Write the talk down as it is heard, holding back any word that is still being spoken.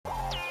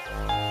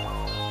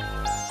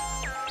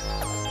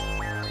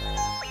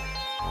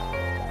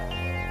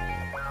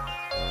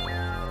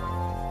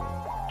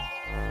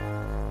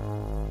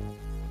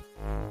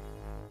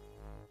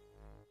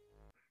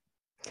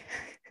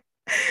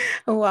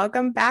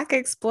Welcome back,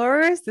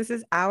 explorers. This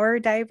is our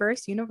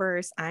diverse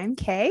universe. I'm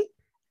Kay.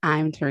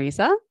 I'm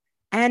Teresa.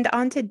 And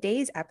on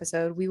today's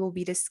episode, we will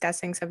be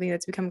discussing something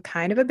that's become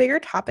kind of a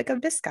bigger topic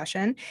of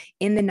discussion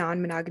in the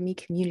non monogamy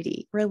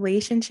community: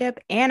 relationship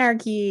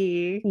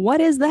anarchy. What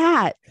is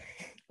that?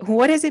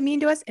 What does it mean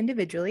to us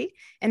individually,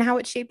 and how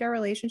it shaped our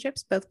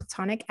relationships, both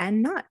platonic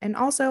and not, and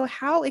also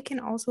how it can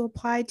also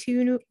apply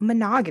to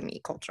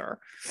monogamy culture.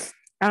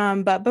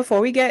 But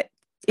before we get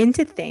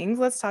into things,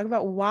 let's talk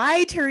about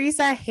why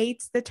Teresa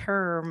hates the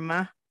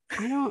term.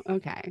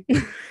 Okay.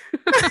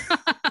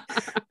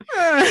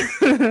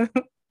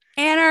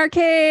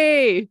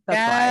 Anarchy.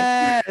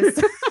 That's yes.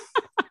 why.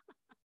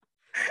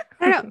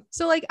 I don't know.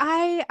 So like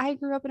I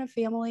grew up in a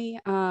family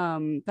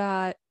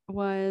that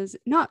was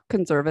not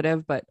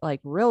conservative, but like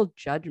real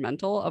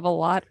judgmental of a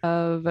lot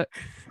of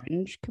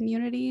fringe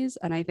communities.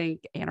 And I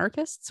think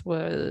anarchists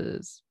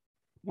was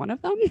one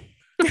of them.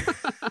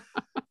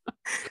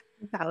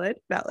 Valid.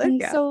 And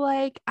Yeah. so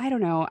like, I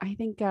don't know. I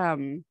think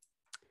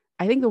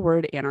the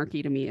word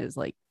anarchy to me is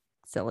like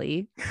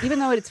silly, even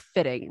though it's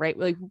fitting, right?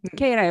 Like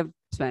Kay and I have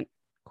spent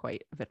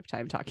quite a bit of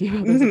time talking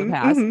about this in the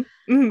past.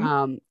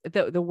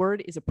 The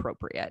word is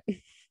appropriate.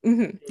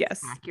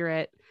 Yes.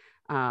 Accurate.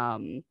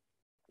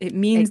 It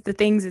means the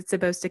things it's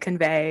supposed to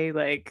convey,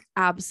 like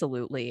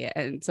absolutely.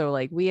 And so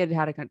like we had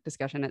a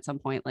discussion at some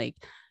point, like,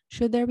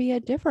 should there be a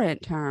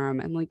different term?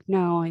 And like,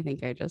 no, I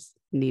think I just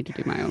need to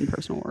do my own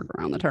personal work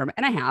around the term.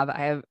 And I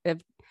have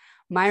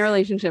my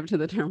relationship to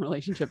the term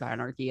relationship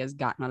anarchy has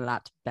gotten a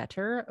lot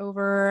better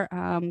over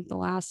the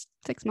last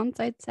 6 months,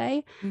 I'd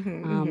say.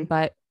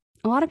 But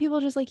a lot of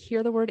people just like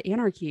hear the word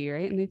anarchy,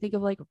 right? And they think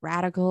of like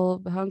radical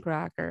punk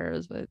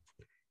rockers with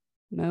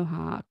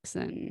mohawks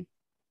and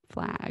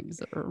flags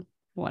or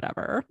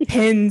whatever.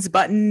 Pins,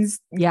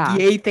 buttons, yeah,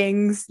 yay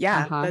things.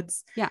 Yeah,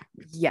 that's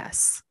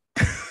yes.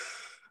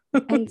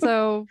 And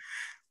so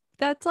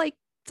that's like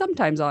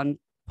sometimes on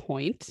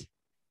point,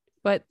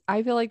 but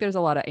I feel like there's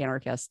a lot of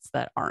anarchists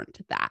that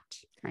aren't that,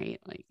 right?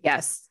 Like,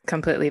 yes,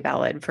 completely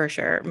valid for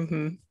sure. I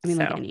mean,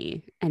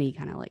 like any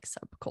kind of like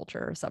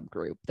subculture or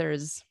subgroup,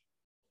 there's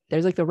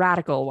like the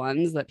radical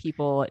ones that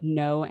people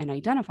know and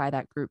identify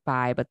that group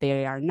by, but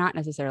they are not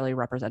necessarily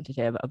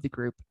representative of the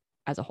group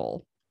as a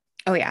whole.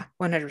 Oh yeah,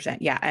 100%.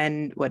 Yeah,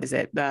 and what is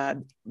it?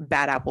 The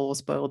bad apple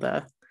spoil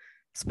the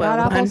Bad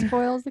apple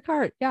spoils the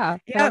cart. Yeah.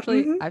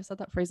 Actually, I've said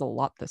that phrase a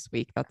lot this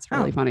week. That's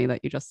really funny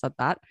that you just said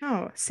that.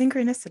 Oh,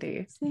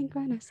 synchronicity.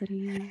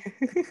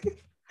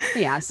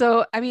 Yeah.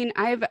 So I mean,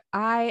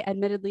 I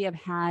admittedly have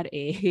had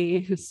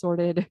a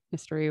sordid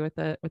history with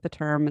the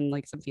term and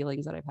like some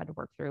feelings that I've had to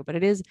work through,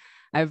 but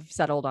I've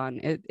settled on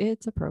it.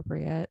 It's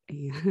appropriate,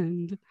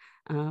 and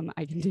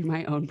I can do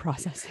my own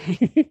processing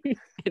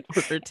in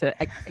order to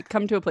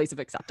come to a place of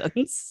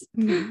acceptance.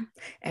 And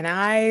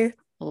I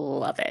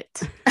love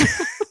it.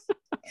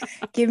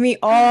 Give me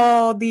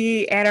all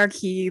the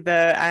anarchy. In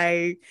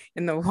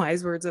the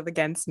wise words of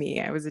Against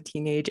Me, I was a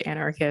teenage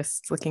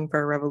anarchist looking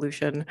for a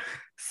revolution.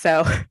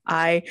 But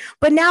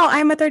now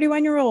I'm a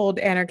 31-year-old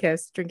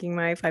anarchist drinking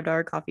my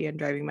 $5 coffee and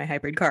driving my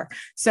hybrid car.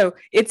 So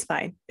it's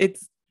fine.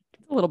 It's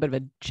a little bit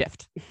of a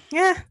shift.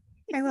 Yeah.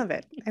 I love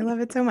it. I love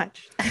it so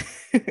much.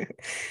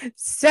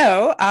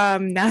 So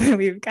now that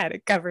we've kind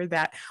of covered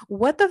that,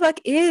 what the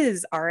fuck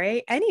is RA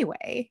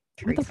anyway?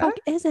 Teresa? What the fuck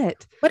is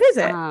it? What is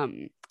it?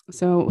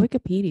 So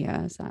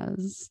Wikipedia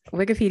says.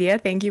 Wikipedia.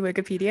 Thank you,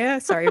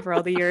 Wikipedia. Sorry for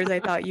all the years I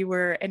thought you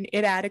were an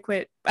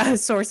inadequate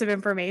source of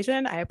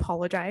information. I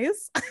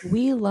apologize.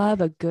 We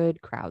love a good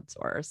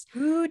crowdsource.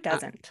 Who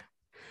doesn't?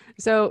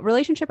 So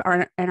relationship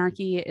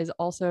anarchy is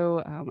also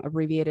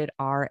abbreviated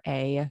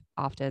RA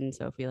often.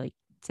 So if we like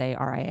say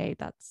RIA,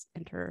 that's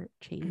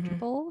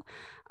interchangeable.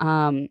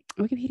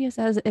 Wikipedia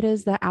says it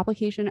is the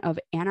application of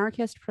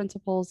anarchist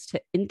principles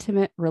to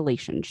intimate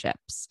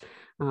relationships.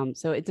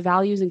 So its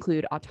values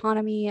include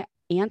autonomy,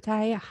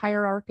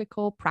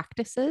 anti-hierarchical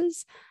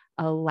practices,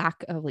 a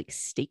lack of like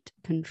state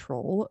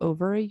control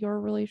over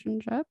your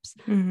relenships,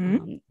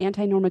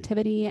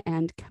 anti-normativity,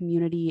 and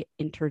community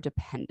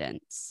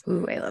interdependence.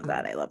 Ooh, I love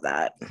that. I love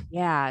that.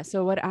 Yeah.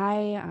 So what I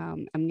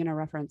am going to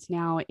reference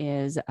now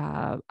is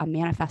a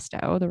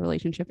manifesto, the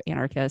Relationship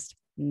Anarchist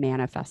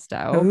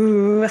Manifesto.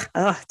 Ooh,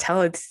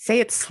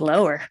 say it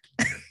slower.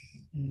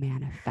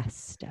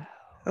 Manifesto.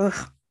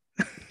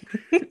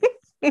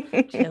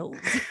 Chills.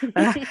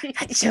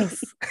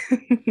 Chills.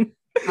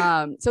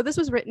 So this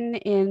was written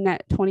in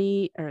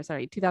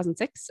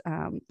 2006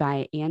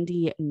 by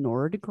Andy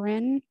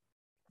Nordgren.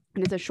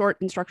 And it's a short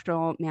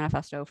instructional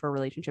manifesto for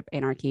relationship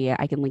anarchy.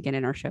 I can link it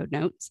in our show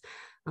notes.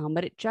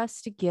 But it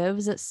just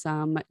gives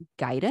some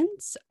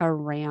guidance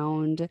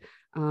around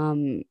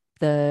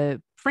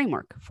the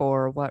framework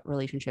for what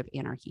relationship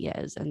anarchy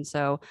is. And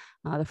so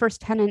the first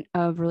tenet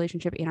of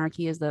relationship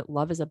anarchy is that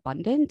love is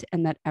abundant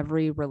and that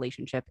every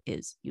relationship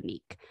is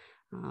unique.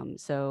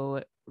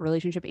 So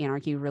relationship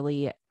anarchy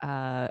really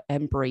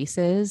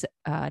embraces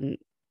an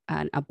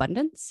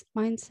abundance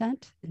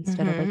mindset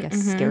instead of like a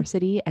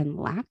scarcity and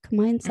lack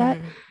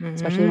mindset,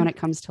 especially when it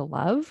comes to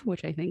love,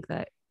 which I think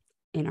that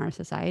in our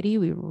society,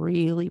 we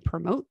really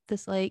promote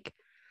this like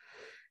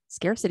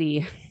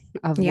scarcity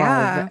of love,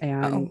 Yeah.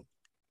 and Oh,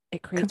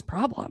 it creates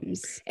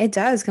problems. it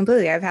does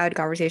completely. I've had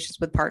conversations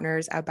with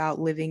partners about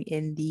living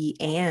in the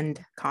and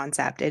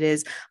concept. It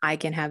is, I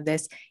can have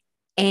this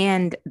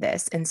and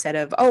this instead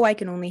of, oh, I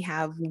can only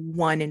have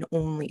one and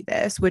only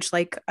this, which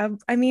like,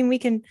 I mean, we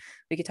could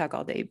talk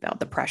all day about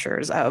the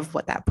pressures of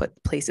what that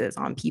places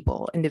on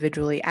people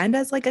individually and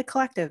as like a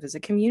collective, as a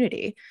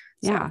community.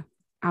 So, Yeah,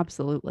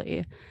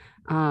 absolutely.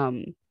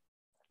 Um,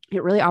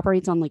 it really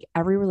operates on like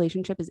every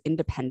relationship is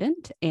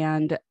independent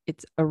and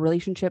it's a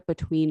relationship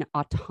between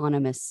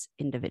autonomous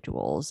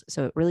individuals.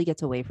 So it really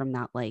gets away from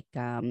that like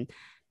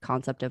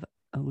concept of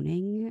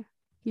owning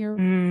your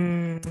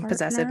partner.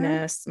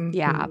 possessiveness.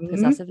 Yeah, Mm-hmm.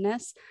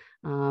 possessiveness.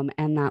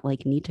 And that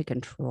like need to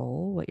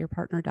control what your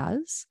partner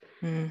does.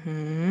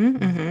 Mm-hmm,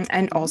 mm-hmm.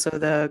 And Mhm. also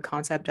the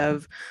concept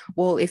of,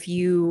 well, if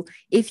you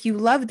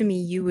loved me,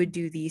 you would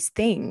do these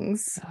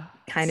things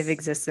kind of Yes.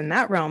 exists in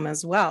that realm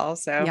as well.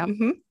 So, Yep.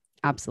 mhm.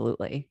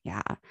 Absolutely.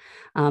 Yeah.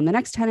 The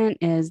next tenet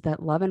is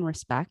that love and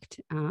respect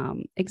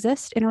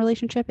exist in a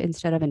relationship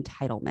instead of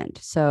entitlement.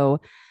 So,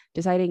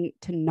 deciding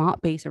to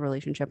not base a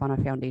relationship on a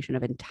foundation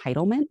of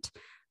entitlement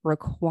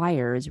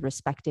requires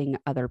respecting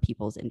other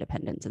people's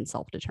independence and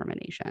self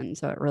determination.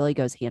 So, it really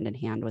goes hand in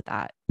hand with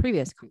that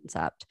previous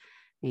concept,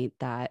 right?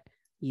 That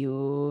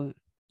you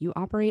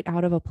operate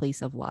out of a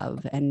place of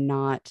love and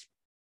not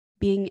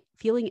being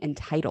feeling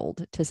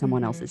entitled to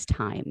someone Mm-hmm, else's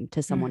time,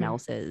 to someone mm-hmm,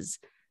 else's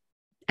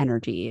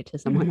energy, to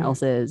someone mm-hmm,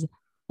 else's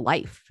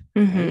life,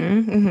 right?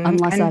 mm-hmm, mm-hmm.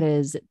 Unless that And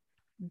is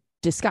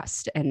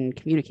discussed and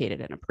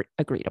communicated and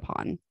agreed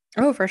upon.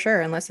 oh, for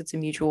sure, unless it's a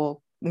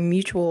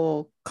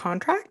mutual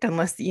contract,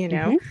 unless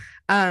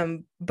Mm-hmm.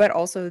 but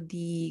also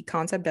the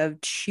concept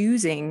of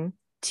choosing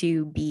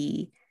to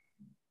be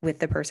with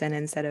the person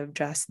instead of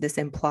just this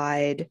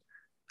implied,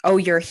 oh,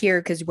 you're here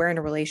because we're in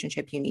a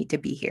relationship, you need to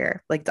be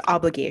here. Like the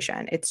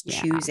obligation, it's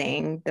Yeah.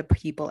 choosing the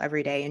people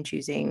every day and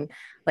choosing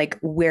like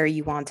where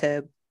you want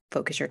to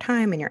focus your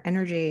time and your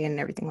energy and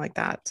everything like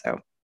that. So,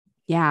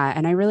 Yeah.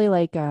 And I really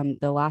like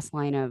the last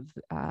line of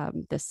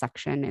this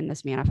section in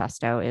this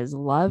manifesto is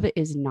love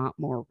is not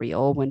more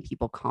real when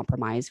people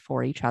compromise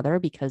for each other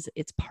because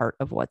it's part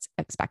of what's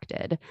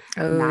expected.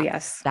 And oh,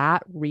 yes.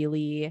 that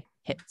really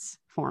hits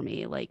for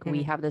me. Like we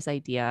Mm-hmm, have this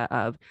idea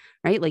of,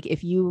 right, like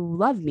if you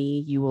love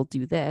me, you will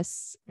do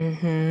this for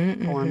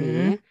mm-hmm,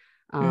 me,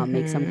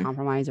 make some mm-hmm,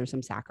 compromise or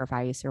some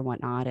sacrifice or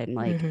whatnot. And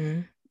like,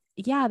 mm-hmm.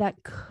 yeah,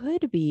 that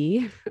could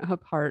be a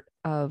part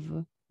of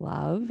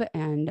love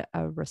and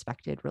a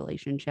respected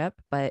relationship,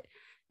 but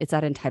it's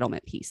that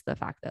entitlement piece, the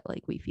fact that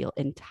like we feel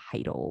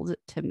entitled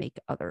to make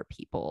other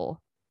people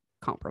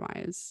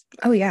compromise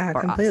Oh, yeah, for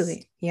us.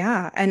 completely.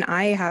 Yeah. And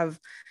I have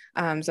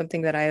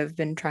something that I have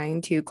been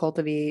trying to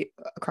cultivate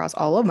across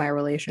all of my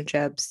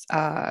relationships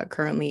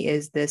currently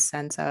is this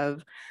sense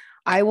of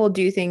I will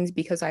do things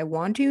because I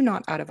want to,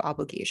 not out of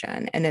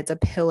obligation. And it's a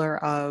pillar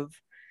of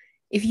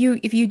if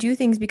you do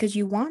things because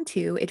you want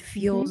to, it Mm-hmm.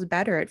 feels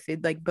better. It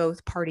feels like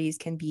both parties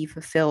can be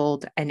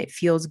fulfilled and it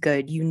feels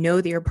good. You know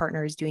that your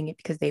partner is doing it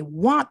because they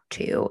want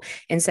to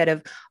instead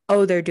of,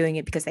 oh, they're doing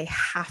it because they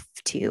have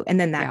to. And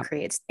then that Yeah.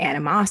 creates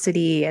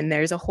animosity and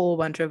there's a whole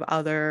bunch of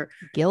other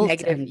Guilt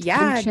negative. and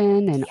Yeah.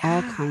 tension and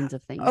all Yeah. kinds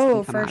of things can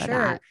Oh, come for out of sure.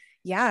 that.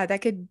 Yeah,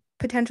 that could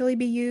potentially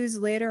be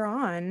used later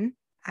on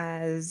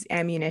as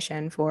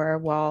ammunition for,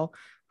 well,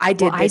 I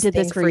Well, did I this did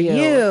this thing for for you.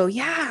 you.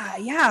 Yeah,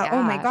 yeah.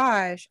 Oh my Yeah.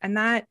 gosh. And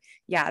that,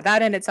 yeah,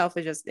 that in itself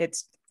is just,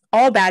 it's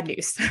all bad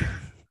news.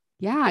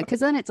 Yeah, because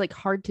then it's like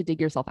hard to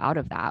dig yourself out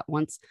of that.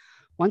 Once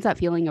that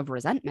feeling of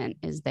resentment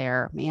is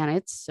there, man,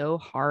 it's so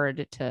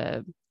hard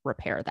to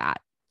repair that.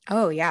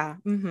 Oh, yeah.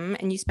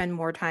 And you spend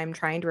more time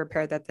trying to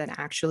repair that than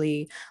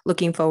actually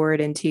looking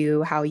forward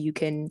into how you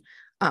can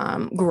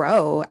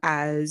grow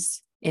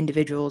as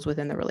individuals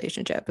within the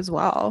relationship as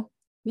well.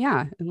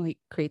 Yeah, and like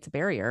creates a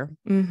barrier.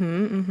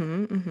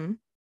 Mm-hmm.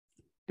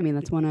 I mean,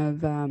 that's one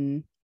of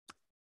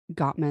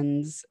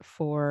Gottman's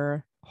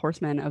four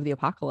horsemen of the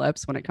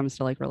apocalypse when it comes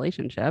to like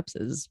relationships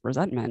is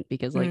resentment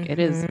because like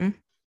Mm-hmm.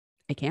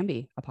 it can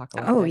be Oh,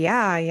 apocalyptic.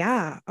 yeah,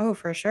 yeah. Oh,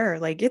 for sure.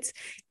 Like it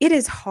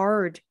is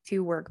hard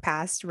to work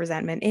past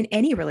resentment in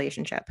any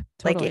relationship.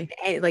 Like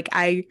Totally. like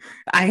I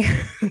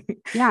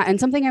Yeah, and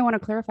something I want to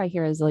clarify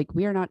here is like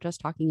we are not just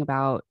talking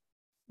about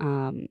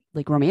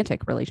like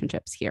romantic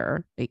relationships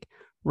here. Like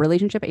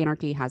relationship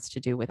anarchy has to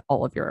do with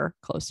all of your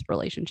close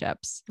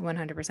relationships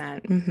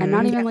 100%. and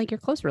not even Yeah. like your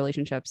close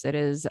relationships. It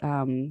is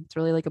it's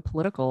really like a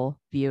political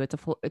view. It's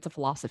a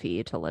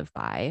philosophy to live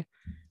by.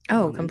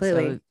 Oh, And so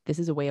completely. this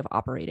is a way of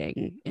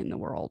operating in the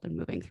world and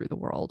moving through the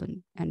world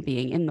and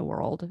being in the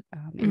world in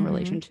Mm-hmm.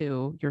 relation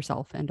to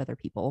yourself and other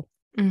people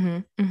Mm-hmm.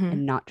 Mm-hmm.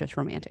 and not just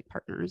romantic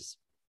partners.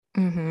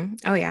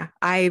 Oh, yeah.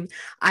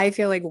 I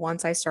feel like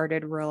once I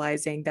started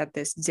realizing that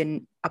this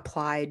didn't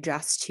apply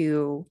just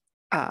to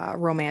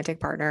romantic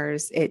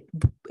partners, it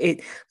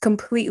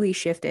completely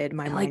shifted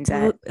my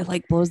mindset. It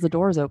like blows the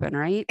doors open,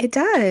 right? It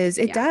does.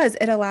 It Yeah. does.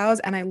 It allows,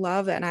 and I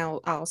love that. And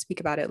I'll speak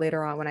about it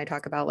later on when I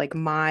talk about like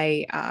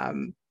my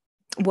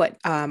what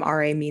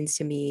RA means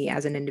to me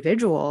as an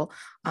individual,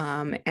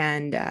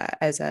 and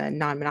as a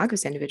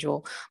non-monogamous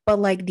individual, but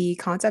like the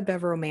concept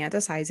of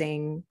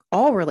romanticizing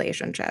all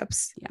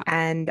relationships Yeah.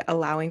 and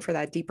allowing for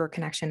that deeper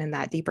connection and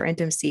that deeper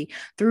intimacy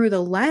through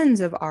the lens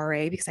of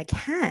RA, because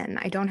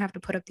I don't have to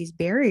put up these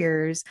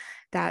barriers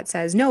that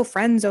says, no,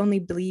 friends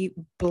only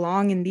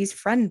belong in these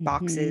friend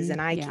boxes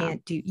and I Yeah.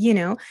 can't do,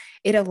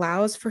 it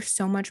allows for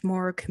so much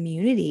more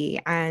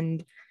community,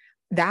 and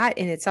that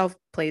in itself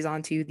plays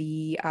onto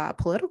the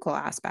political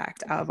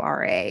aspect of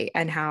RA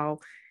and how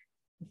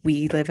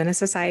we live in a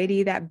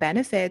society that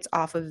benefits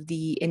off of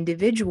the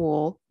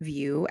individual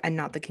view and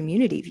not the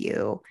community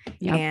view.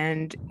 Yep.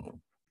 And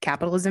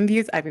capitalism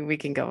views. I mean, we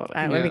can go.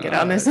 Let me get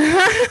on this.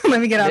 Yeah.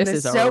 Let me get on This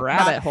this is a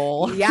rabbit soapbox.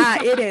 hole.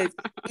 Yeah, it is.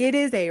 It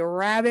is a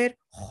rabbit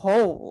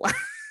hole.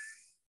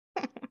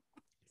 So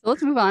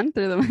let's move on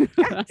through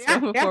the Yeah,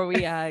 before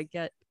we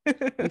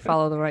we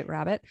follow the right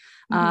rabbit.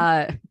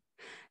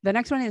 The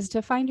next one is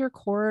to find your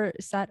core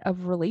set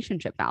of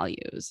relationship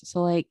values.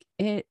 So like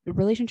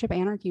relationship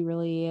anarchy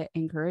really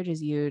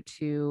encourages you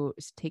to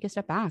take a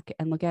step back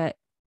and look at,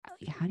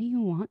 like, how do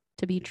you want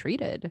to be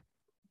treated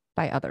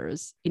by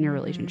others in your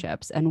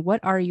relationships, and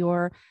what are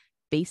your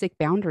basic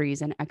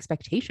boundaries and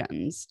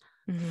expectations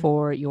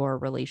for your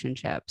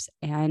relationships,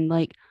 and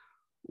like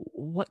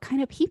what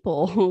kind of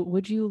people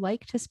would you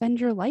like to spend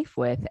your life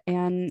with,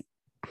 and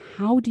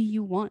how do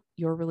you want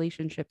your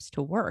relationships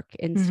to work,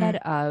 instead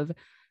of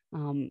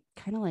kind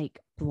of like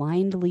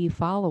blindly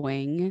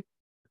following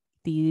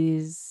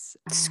these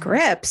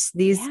scripts,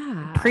 these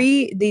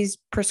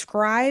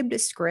prescribed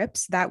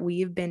scripts that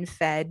we've been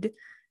fed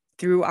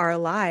through our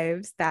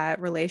lives,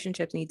 that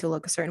relationships need to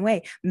look a certain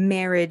way,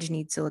 marriage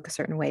needs to look a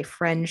certain way,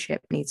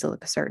 friendship needs to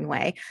look a certain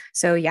way.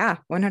 So yeah,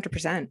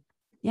 100%.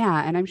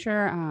 Yeah, and I'm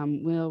sure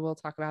we'll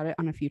talk about it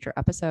on a future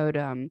episode.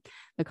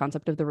 The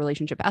concept of the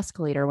relationship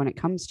escalator when it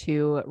comes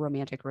to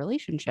romantic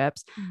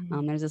relationships.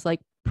 There's this like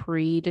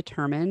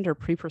predetermined or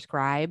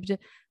pre-prescribed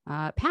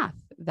path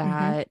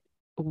that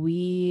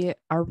we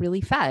are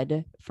really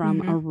fed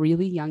from a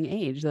really young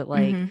age, that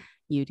like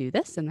you do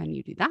this and then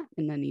you do that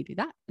and then you do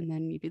that and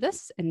then you do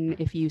this, and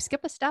if you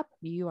skip a step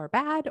you are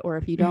bad, or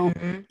if you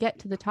don't get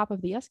to the top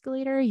of the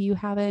escalator you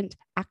haven't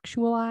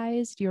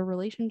actualized your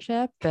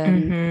relationship.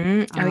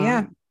 And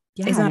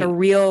it's not a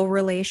real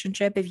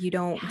relationship if you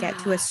don't get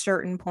to a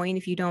certain point,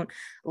 if you don't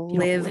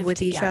live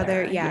with each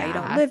other. You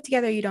don't live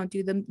together, you don't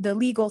do the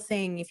legal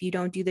thing, if you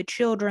don't do the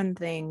children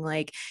thing,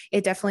 like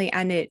it definitely,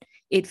 and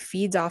it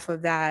feeds off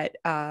of that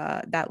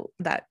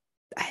that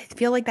I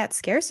feel like that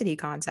scarcity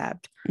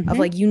concept of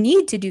like, you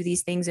need to do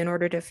these things in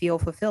order to feel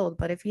fulfilled,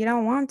 but if you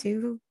don't want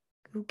to,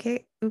 who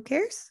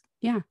cares?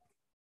 Yeah.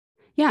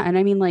 And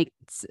I mean, like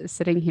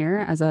sitting here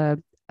as a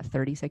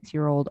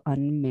 36-year-old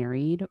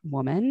unmarried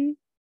woman,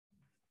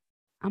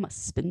 I'm a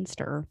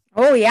spinster.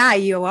 Oh yeah,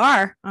 you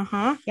are.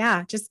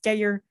 Yeah, just get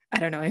your, I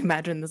don't know,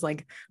 imagine this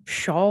like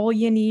shawl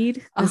you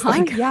need. This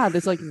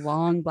this like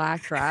long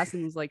black dress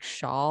and this like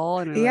shawl,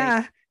 and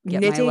like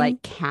get knitting. My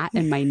like cat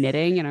and my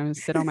knitting, and I would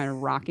sit on my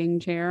rocking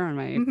chair on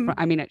my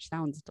I mean, it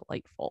sounds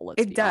delightful.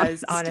 It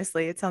does,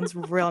 honestly. It sounds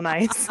real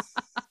nice.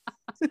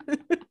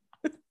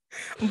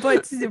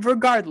 But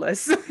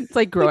regardless, it's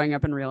like growing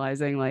up and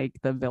realizing like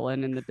the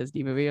villain in the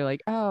Disney movie, you're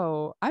like,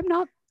 oh, I'm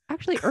not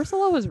actually,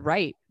 Ursula was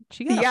right.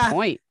 She got a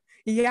point.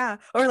 Yeah.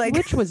 Or like,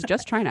 Witch was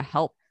just trying to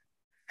help.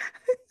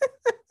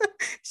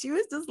 She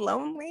was just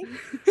lonely.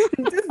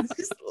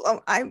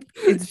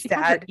 It's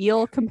sad.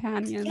 Eel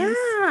companions.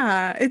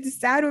 Yeah, it's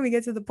sad when we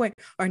get to the point.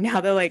 Or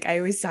now that like I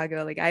always talk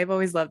about, like, I've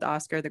always loved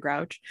Oscar the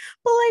Grouch,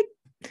 but like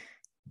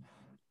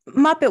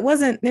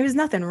Muppet there was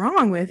nothing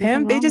wrong with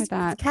him. They just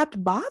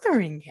kept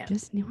bothering him.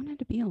 Just he wanted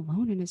to be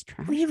alone in his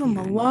trash. Leave him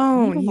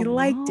alone. He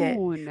liked it.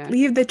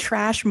 Leave the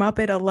trash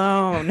Muppet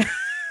alone.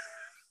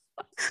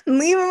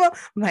 Leave him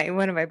alone.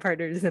 One of my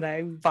partners and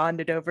I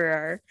bonded over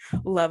our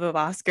love of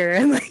Oscar,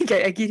 and like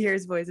I could hear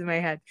his voice in my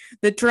head.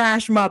 The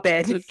trash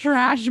Muppet. The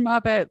trash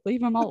Muppet.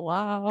 Leave him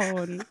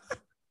alone.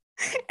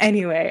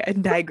 Anyway, I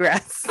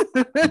digress.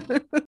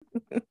 The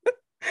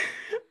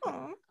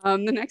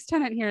next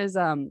tenet here is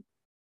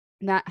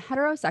that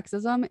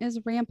heterosexism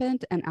is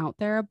rampant and out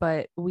there,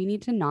 but we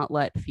need to not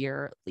let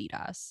fear lead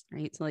us,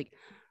 right? So like,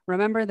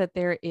 remember that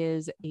there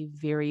is a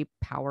very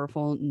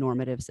powerful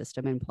normative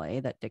system in play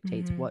that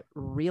dictates what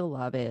real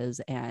love is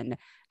and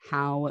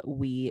how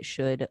we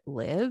should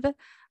live.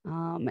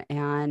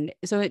 And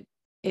so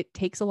it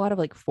takes a lot of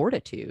like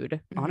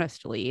fortitude,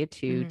 honestly,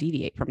 to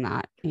deviate from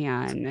that.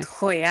 And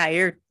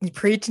you're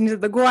preaching to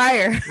the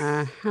choir.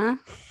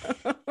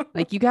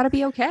 Like you got to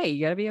be okay.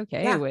 You got to be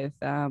okay with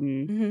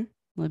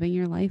living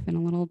your life in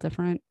a little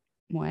different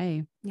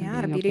way.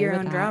 Yeah, beat your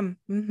own drum.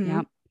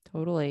 Yep,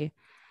 totally.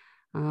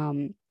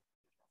 And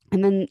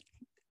then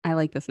I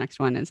like this next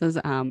one. It says,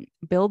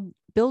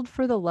 build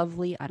for the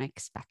lovely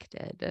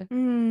unexpected.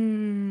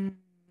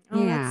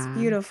 That's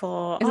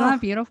beautiful. Isn't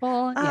that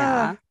beautiful?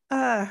 I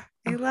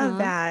love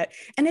that.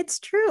 And it's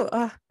true.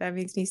 That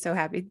makes me so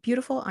happy.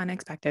 Beautiful,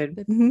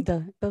 unexpected.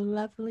 The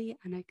lovely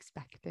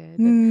unexpected.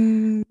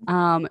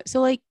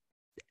 So like,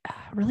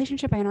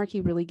 relationship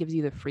anarchy really gives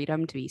you the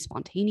freedom to be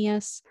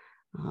spontaneous,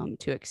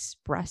 to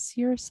express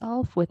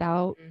yourself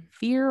without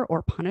fear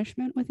or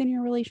punishment within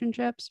your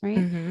relationships, right?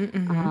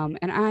 And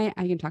I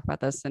can talk about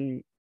this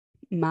in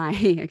my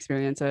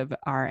experience of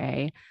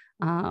RA,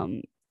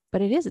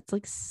 but it's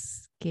like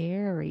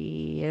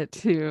scary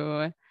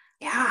to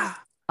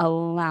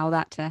allow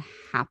that to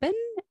happen,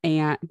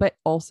 but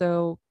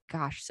also,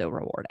 gosh, so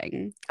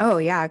rewarding. Oh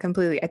yeah,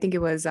 completely. I think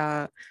it was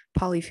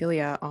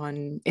Polyphilia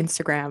on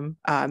Instagram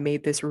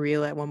made this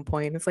reel at one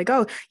point. It's like,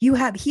 oh, you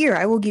have here,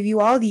 I will give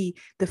you all the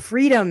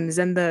freedoms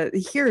and the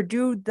here,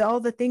 all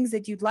the things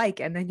that you'd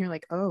like. And then you're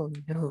like, oh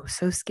no,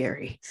 so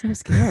scary. So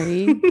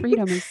scary.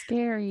 Freedom is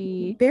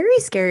scary. Very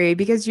scary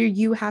because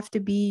you have to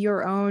be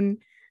your own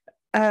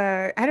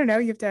I don't know,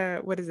 you have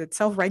to, what is it,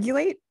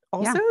 self-regulate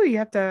also? You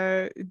have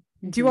to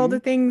do all the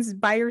things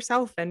by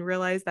yourself and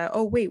realize that,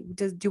 oh wait,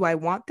 do I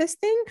want this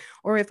thing?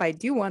 Or if I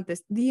do want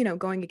this,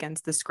 going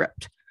against the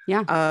script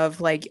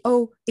of like,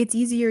 oh, it's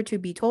easier to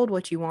be told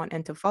what you want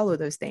and to follow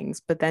those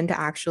things, but then to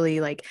actually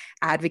like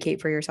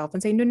advocate for yourself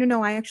and say,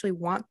 no, I actually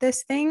want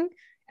this thing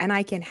and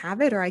I can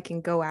have it or I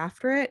can go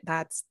after it.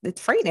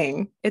 It's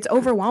frightening. It's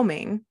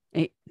overwhelming.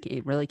 It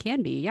really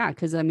can be. Yeah.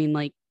 Cause I mean,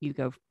 like you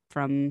go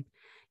from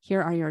here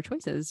are your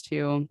choices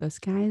to the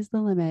sky's the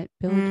limit,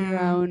 build your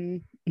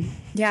own.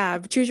 Yeah.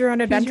 Choose your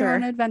own adventure. Choose your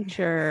own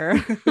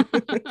adventure.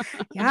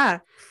 Yeah.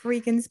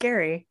 Freaking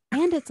scary.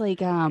 And it's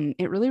like,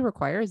 it really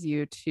requires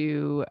you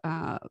to,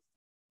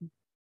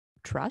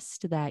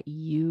 trust that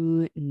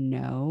you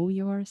know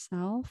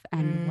yourself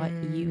and what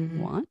you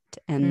want,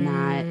 and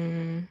that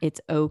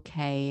it's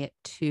okay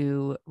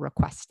to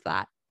request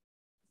that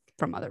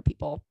from other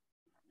people.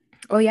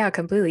 Oh yeah,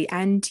 completely.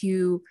 And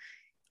to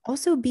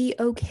also be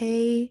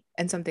okay,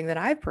 and something that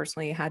I've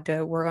personally had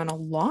to work on a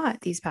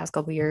lot these past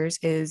couple of years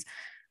is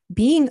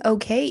being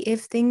okay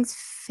if things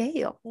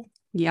fail.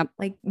 Yep.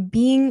 Like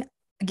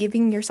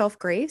giving yourself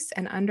grace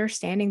and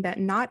understanding that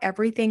not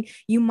everything,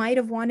 you might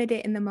have wanted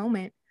it in the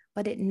moment,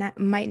 but it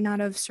might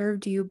not have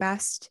served you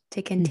best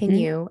to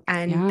continue.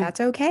 And that's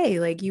okay.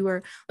 Like you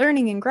are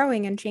learning and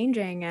growing and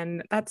changing,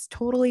 and that's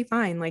totally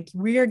fine. Like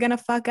we are going to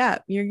fuck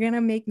up. You're going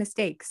to make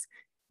mistakes.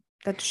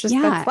 That's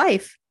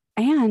life.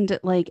 And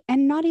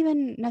not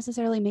even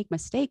necessarily make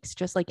mistakes,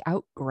 just like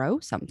outgrow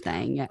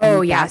something.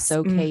 Oh, and yes.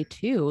 That's okay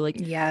too. Like,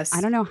 yes.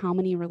 I don't know how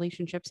many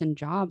relationships and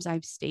jobs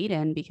I've stayed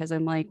in because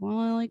I'm like, well,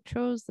 I like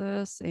chose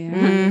this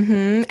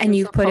and and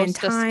you put in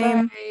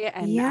time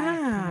and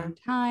I put in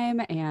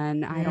time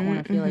and I don't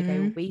want to feel like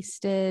I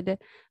wasted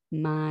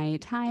my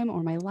time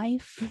or my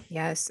life.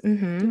 Yes.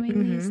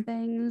 Doing these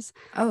things.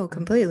 Oh,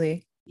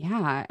 completely.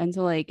 Yeah. And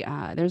so like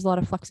there's a lot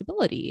of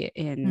flexibility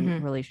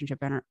in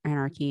relationship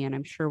anarchy. And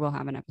I'm sure we'll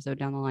have an episode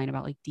down the line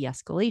about like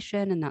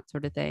de-escalation and that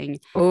sort of thing.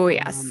 Oh,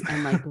 yes.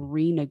 And like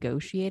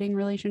renegotiating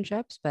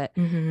relationships. But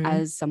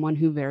as someone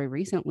who very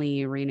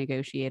recently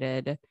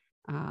renegotiated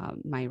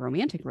my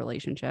romantic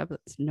relationship,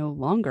 it's no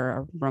longer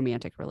a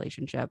romantic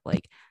relationship.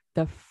 Like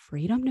the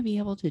freedom to be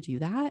able to do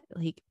that,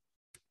 like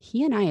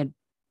he and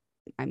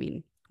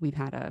we've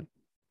had a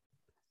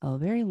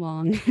very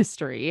long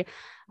history.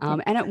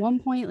 And at one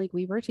point, like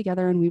we were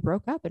together and we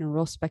broke up in a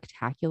real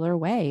spectacular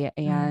way.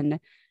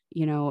 And,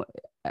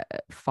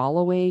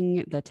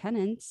 following the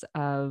tenets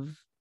of,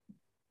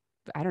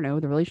 I don't know,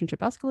 the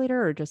relationship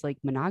escalator or just like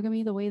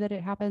monogamy, the way that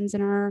it happens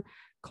in our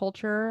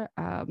culture,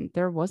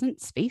 there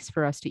wasn't space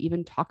for us to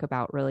even talk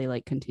about really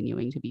like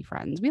continuing to be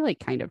friends. We like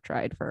kind of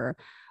tried for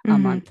a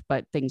month,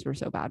 but things were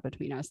so bad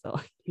between us that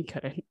like, we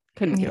couldn't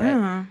do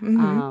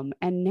it.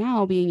 And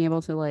now being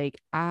able to like,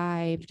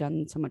 I've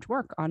done so much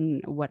work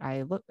on what I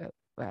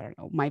don't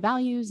know, my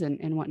values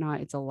and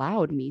whatnot. It's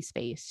allowed me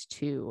space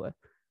to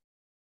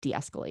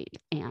de-escalate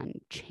and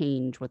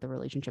change what the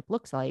relationship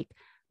looks like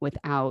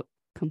without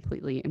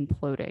completely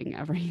imploding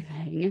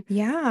everything.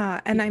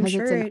 Yeah. And I'm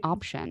sure it's an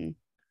option.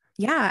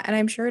 Yeah. And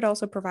I'm sure it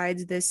also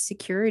provides this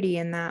security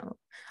in that.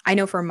 I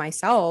know for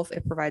myself,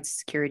 it provides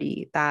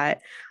security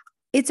that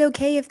it's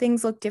okay if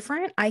things look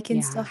different. I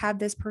can still have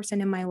this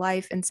person in my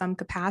life in some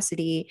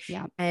capacity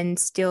and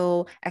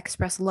still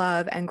express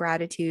love and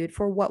gratitude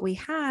for what we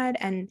had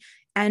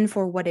and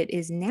for what it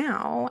is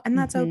now. And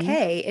that's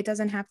okay. It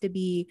doesn't have to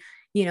be,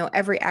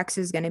 every ex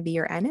is going to be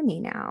your enemy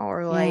now,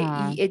 or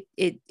like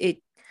it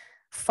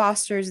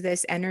fosters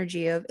this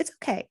energy of it's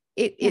okay.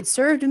 It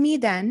served me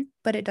then,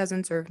 but it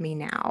doesn't serve me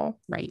now.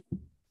 Right.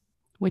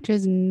 Which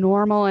is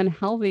normal and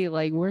healthy.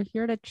 Like we're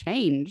here to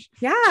change.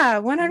 Yeah,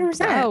 100%.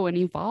 Grow and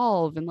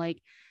evolve, and like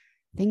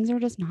things are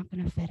just not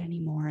going to fit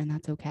anymore, and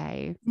that's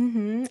okay.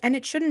 And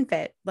it shouldn't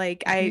fit.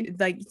 Like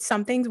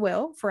some things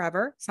will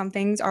forever. Some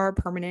things are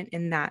permanent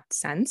in that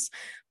sense.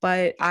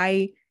 But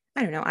I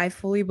don't know. I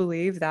fully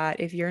believe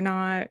that if you're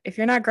not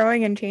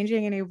growing and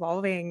changing and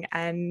evolving,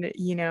 and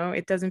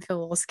it doesn't feel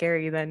a little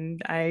scary, then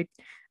I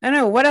don't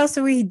know, what else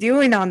are we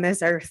doing on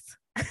this earth?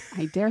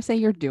 I dare say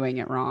you're doing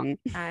it wrong.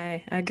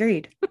 I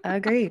agreed.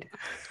 The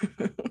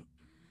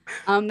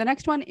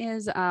next one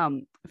is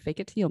fake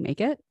it till you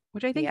make it,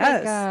 which I think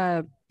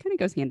kind of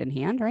goes hand in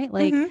hand, right?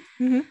 Like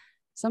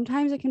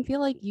sometimes it can feel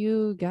like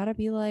you gotta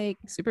be like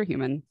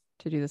superhuman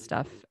to do this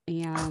stuff,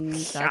 and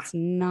that's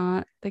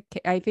not the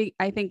case.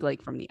 I think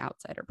like from the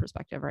outsider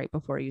perspective, right,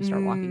 before you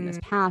start walking this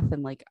path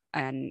and like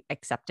and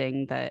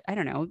accepting that, I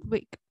don't know,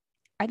 like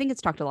I think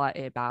it's talked a lot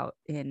about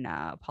in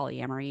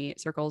polyamory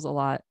circles a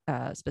lot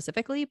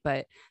specifically,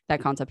 but that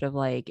concept of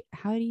like,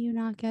 how do you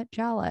not get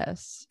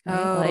jealous? Right?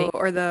 Oh, Like,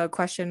 or the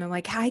question of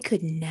like, I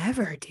could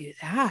never do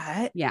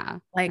that. yeah,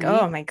 Like,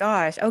 right. oh my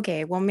gosh.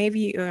 Okay, well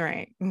maybe all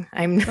right.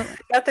 I'm But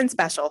nothing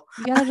special.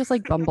 you gotta just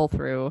like bumble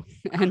through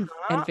and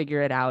Uh-huh.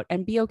 figure it out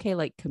and be okay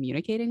like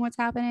communicating what's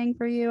happening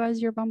for you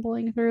as you're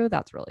bumbling through.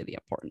 That's really the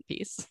important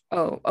piece.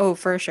 Oh,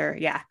 for sure.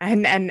 Yeah.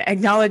 And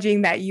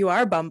acknowledging that you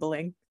are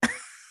bumbling.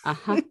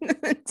 Uh-huh.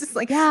 Just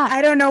like, Yeah,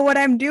 I don't know what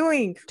I'm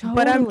doing,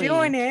 but I'm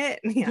doing totally. it.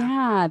 Yeah.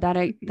 Yeah,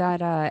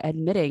 that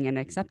admitting and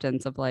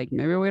acceptance of like,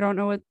 maybe we don't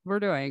know what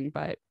we're doing,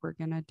 but we're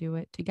gonna do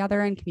it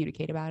together and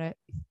communicate about it.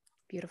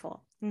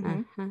 Beautiful.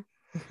 Uh-huh.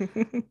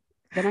 The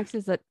next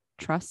is that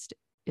trust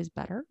is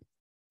better.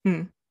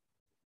 Hmm.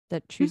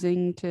 That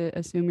choosing to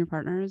assume your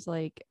partners,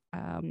 like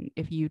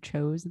if you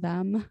chose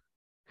them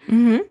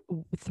Mhm.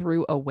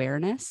 through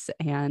awareness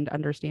and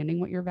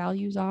understanding what your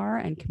values are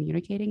and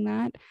communicating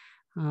that,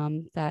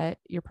 that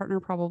your partner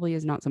probably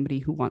is not somebody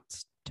who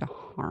wants to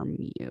harm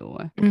you.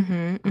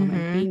 Mhm. And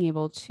Mhm. being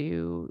able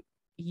to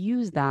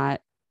use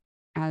that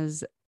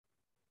as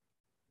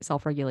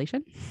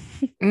self-regulation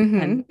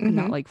and Mhm.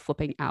 not Mhm. like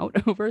flipping out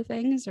over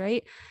things,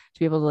 right? To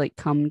be able to like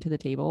come to the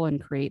table and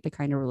create the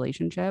kind of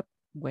relationship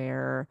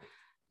where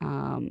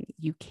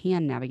you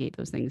can navigate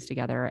those things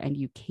together and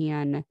you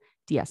can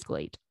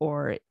de-escalate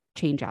or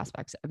change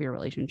aspects of your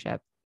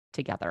relationship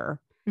together.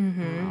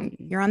 Mhm.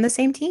 You're on the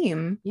same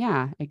team.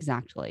 Yeah,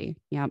 exactly.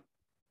 Yep.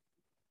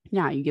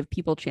 Yeah, you give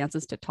people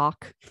chances to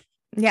talk.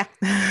 Yeah.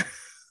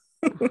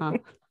 Uh-huh.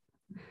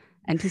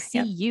 And to see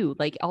Yep. you,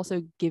 like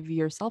also give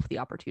yourself the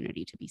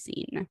opportunity to be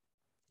seen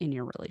in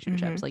your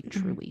relationships, Mhm. like Mhm.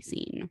 truly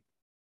seen.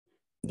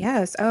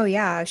 Yes. Oh,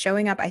 yeah.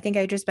 Showing up. I think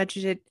I just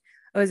mentioned it.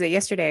 What was it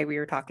yesterday? We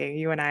were talking,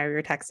 you and I, we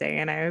were texting,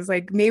 and I was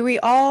like, may we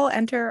all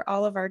enter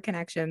all of our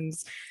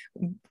connections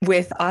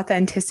with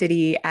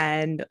authenticity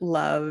and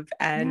love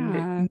and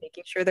Yeah.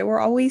 making sure that we're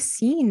always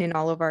seen in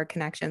all of our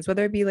connections,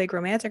 whether it be like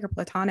romantic or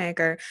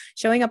platonic, or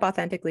showing up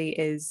authentically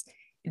is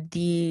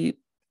the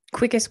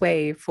quickest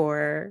way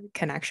for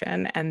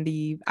connection and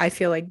I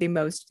feel like the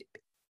most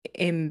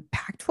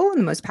impactful and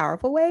the most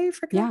powerful way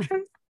for Yeah.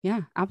 connection.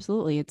 Yeah,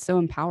 absolutely. It's so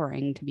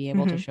empowering to be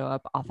able to Mm-hmm. show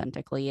up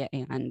authentically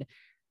and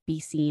be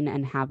seen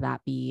and have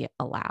that be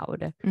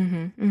allowed.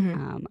 Mm-hmm.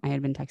 Mm-hmm. I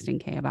had been texting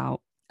Kay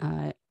about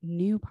a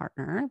new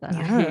partner that I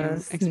am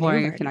Yes, new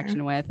exploring a partner.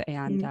 connection with.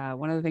 And Mm.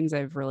 one of the things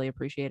I've really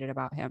appreciated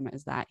about him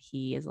is that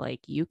he is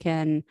like, you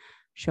can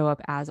show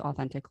up as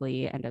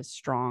authentically and as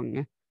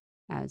strong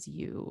as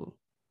you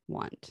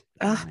want.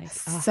 And Oh, I'm like,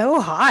 oh,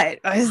 so hot.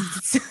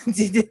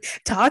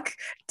 Talk,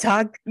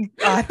 talk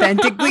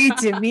authentically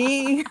to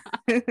me.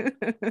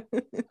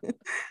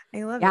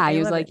 I love it. yeah. I He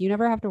was love like, it. you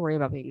never have to worry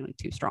about being like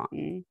too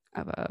strong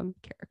of a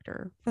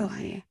character for Oh,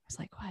 me. I was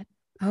like, what?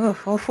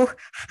 oh.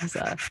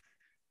 That's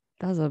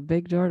that's a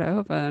big door to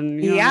open.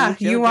 You don't know Yeah,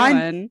 what you're you won.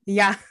 doing.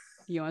 Yeah.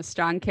 You want a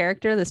strong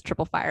character? This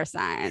triple fire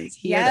signs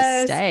here to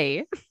Yes.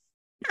 stay.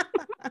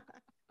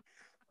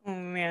 Oh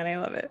man, I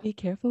love it. Be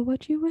careful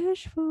what you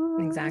wish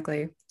for.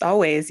 Exactly.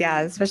 Always,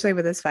 yeah, especially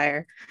with this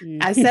fire. Mm.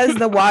 As says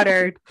the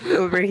water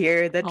over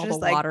here, that All the just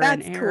like, water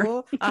and that's air.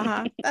 cool.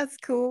 Uh-huh. That's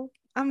cool.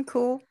 I'm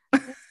cool.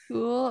 That's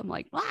cool. I'm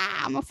like,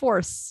 I'm a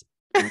force.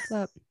 What's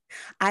up?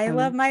 I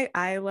love my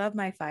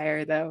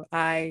fire though.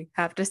 I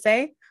have to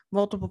say,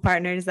 multiple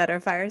partners that are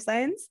fire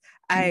signs.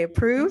 I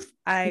approve.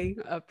 I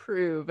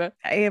Approve.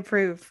 I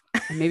approve.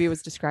 And maybe it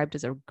was described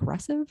as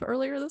aggressive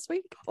earlier this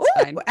week. It's Oh,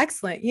 fine.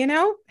 excellent.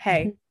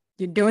 Hey,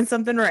 you're doing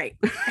something right.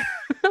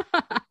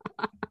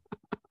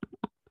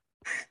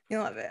 I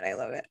love it. I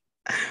love it.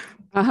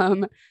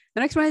 The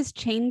next one is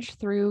change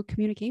through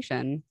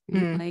communication.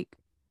 Right? Hmm. Like,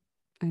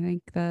 I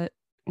think that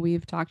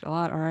we've talked a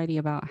lot already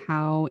about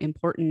how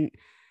important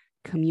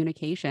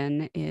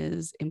communication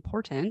is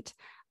important.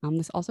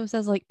 This also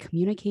says like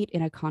communicate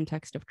in a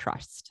context of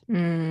trust, which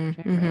I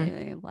Mm-hmm.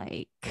 really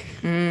like.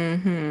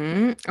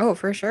 Mm-hmm. Oh,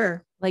 for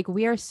sure. Like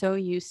we are so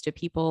used to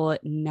people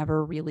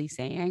never really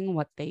saying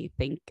what they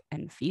think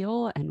and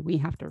feel, and we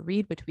have to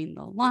read between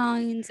the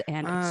lines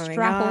and Oh my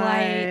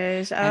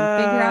extrapolate gosh.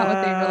 and figure out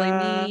what they really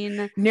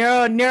mean.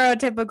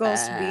 Neurotypical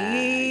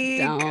speak.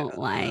 Don't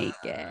like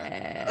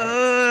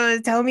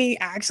it. Tell me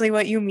actually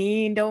what you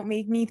mean. Don't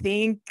make me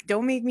think.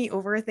 Don't make me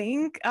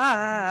overthink.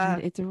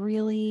 God, it's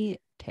really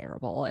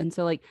terrible. And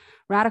so like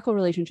radical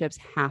relationships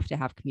have to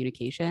have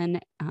communication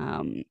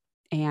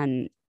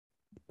and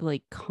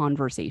like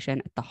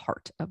conversation at the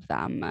heart of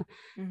them,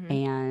 Mhm.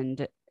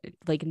 and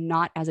like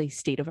not as a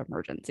state of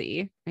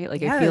emergency, right?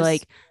 Like I feel Yes.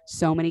 like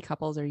so many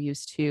couples are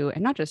used to,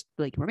 and not just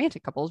like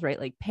romantic couples, right?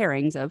 Like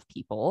pairings of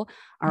people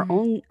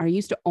Mhm. are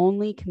used to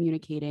only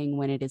communicating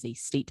when it is a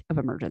state of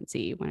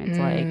emergency, when it's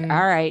like, Mm.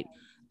 all right,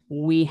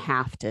 we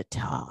have to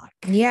talk.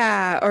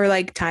 Yeah, or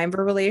like time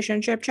for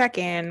relationship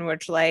check-in,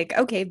 which like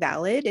okay,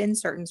 valid in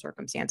certain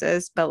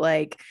circumstances, but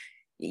like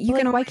you But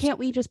can like, why always can't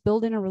we just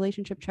build in a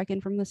relationship check-in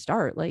from the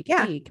start? Like,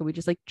 yeah, hey, can we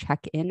just like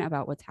check in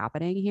about what's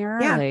happening here?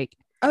 yeah. Like,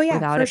 Oh yeah,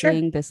 without for it sure.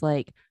 being this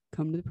like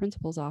come to the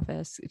principal's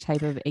office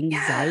type of Yes,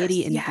 anxiety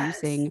yes.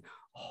 inducing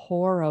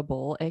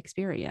horrible Oh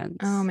experience.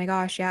 my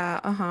gosh, yeah.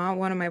 Uh-huh.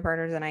 One of my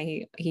partners and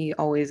I, he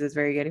always is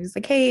very good. He's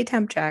like, "Hey,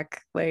 temp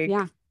check. Like,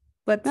 Yeah.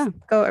 let's Yeah.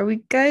 go. Are we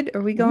good?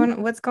 Are we Hmm.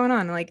 going? What's going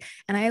on?" Like,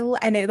 and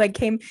it like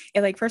came,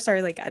 it like first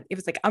started like it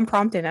was like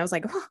unprompted. I was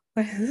like, "Oh,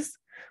 what is this?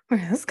 Where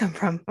did this come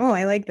from? Oh,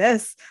 I like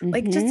this."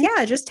 Like just Hmm.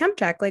 yeah, just temp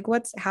check. Like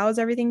how's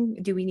everything?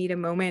 Do we need a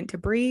moment to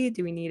breathe?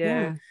 Do we need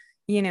a,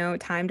 Yeah.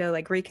 time to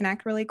like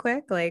reconnect really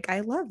quick? Like I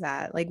love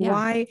that. Like Yeah.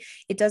 why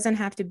it doesn't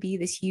have to be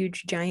this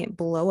huge giant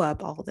blow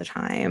up all the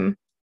time.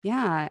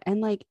 Yeah.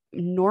 And like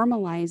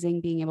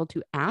normalizing being able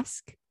to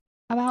ask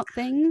about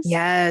things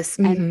Yes.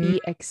 and Mm-hmm.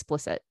 be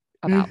explicit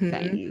about Mm-hmm.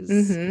 things.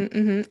 Mm-hmm.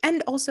 Mm-hmm.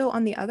 And also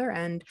on the other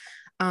end,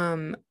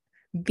 um,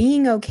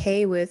 being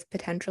okay with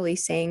potentially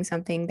saying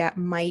something that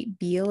might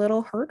be a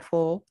little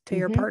hurtful to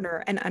your Hmm.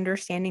 partner and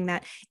understanding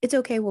that it's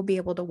okay, we'll be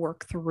able to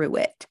work through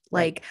it.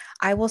 Right. Like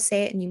I will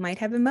say it and you might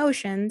have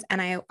emotions and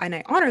I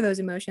honor those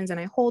emotions and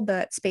I hold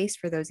that space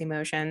for those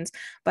emotions,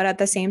 but at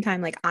the same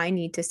time like I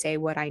need to say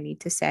what I need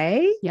to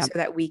say so Yep.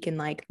 that we can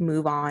like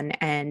move on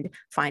and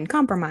find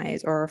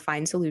compromise or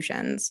find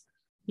solutions.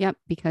 Yep.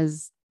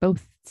 Because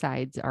both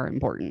sides are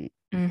important.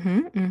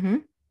 Mhm.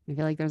 Mhm. I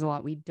feel like there's a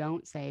lot we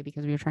don't say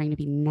because we are trying to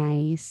be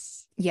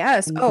nice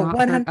Yes. and Oh, not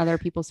hurt 100. other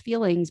people's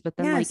feelings, but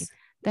then like Yes.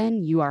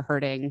 then you are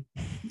hurting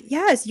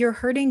Yes, you're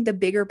hurting the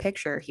bigger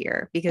picture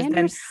here because and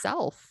then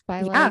yourself by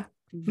yeah. like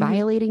Mhm.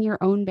 violating your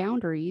own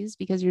boundaries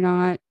because you're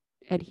not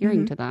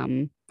adhering Mhm. to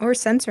them. Or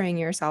censoring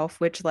yourself,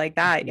 which like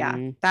that, yeah,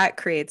 Hmm. that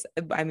creates,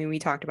 I mean, we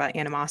talked about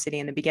animosity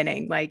in the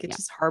beginning. Like it Yeah,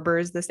 just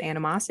harbors this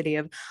animosity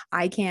of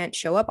I can't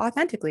show up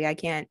authentically. I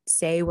can't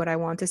say what I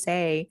want to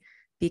say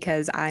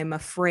because I'm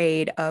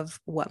afraid of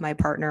what my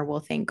partner will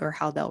think or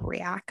how they'll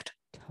react.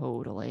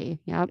 totally.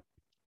 Yep.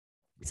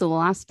 So the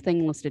last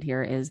thing listed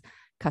here is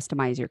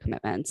customize your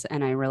commitments.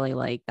 And I really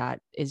like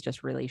that is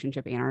just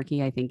relationship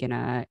anarchy, I think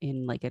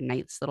in like a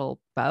nice little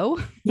bow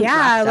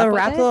Yeah, a wrapped little up with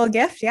wrap it. little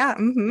gift. Yeah.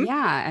 Mm-hmm.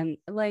 Yeah, and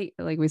like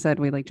we said,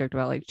 we like joked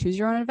about like choose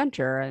your own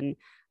adventure. And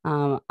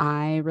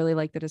I really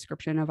like the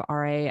description of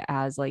RA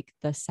as like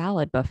the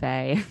salad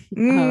buffet of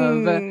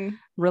Mm.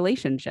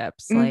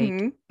 relationships. Like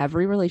Mm-hmm.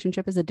 every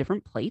relationship is a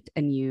different plate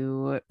and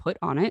you put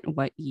on it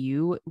what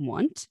you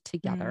want Mm-hmm.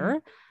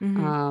 together.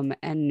 Mm-hmm.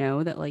 And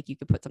know that like you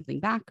could put something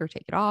back or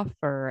take it off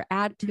or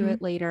add to Mm-hmm.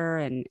 it later,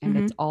 and Mm-hmm.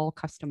 it's all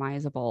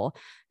customizable.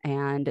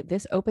 And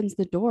this opens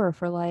the door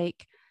for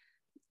like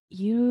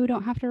you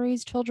don't have to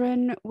raise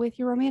children with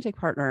your romantic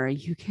partner.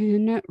 You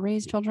can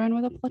raise children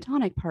with a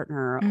platonic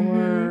partner, Mm-hmm.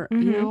 or,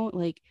 Mm-hmm.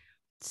 like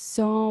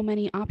so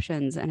many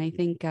options. And I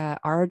think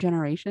our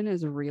generation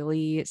is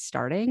really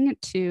starting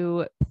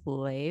to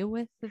play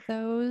with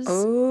those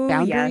Oh,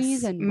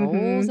 boundaries yes. and roles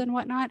Mm-hmm. and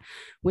whatnot,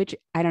 which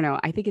I don't know.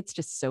 I think it's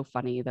just so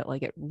funny that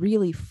like it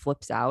really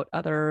flips out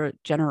other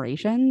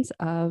generations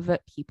of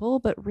people,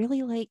 but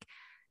really like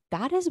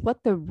that is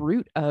what the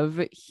root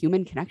of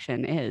human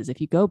connection is.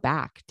 If you go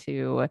back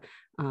to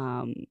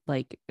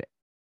like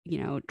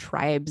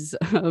tribes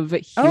of Oh, for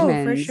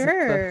humans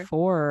sure.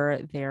 before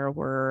there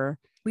were,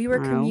 We I were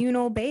don't know,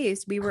 communal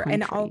based. We were,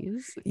 and all,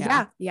 countries. Yeah.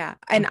 yeah, yeah.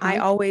 And I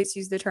Uh-huh. always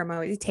use the term,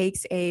 it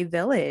takes a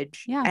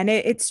village. Yeah. And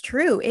it's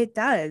true. It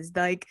does.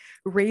 Like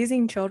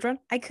raising children,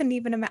 I couldn't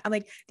even imagine,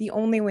 like, the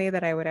only way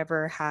that I would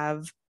ever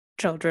have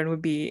children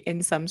would be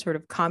in some sort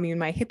of commune,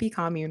 my hippie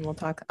commune. We'll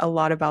talk a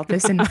lot about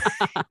this in,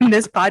 in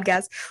this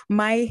podcast.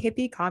 My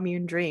hippie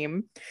commune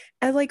dream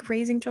of like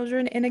raising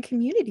children in a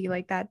community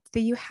like that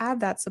you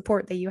have that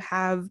support, that you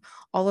have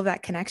all of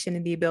that connection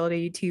and the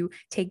ability to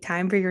take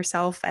time for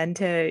yourself and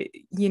to,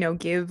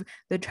 give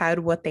the child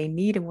what they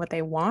need and what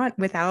they want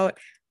without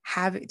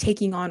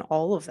taking on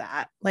all of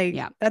that. Like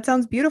Yeah. that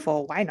sounds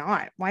beautiful. Why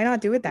not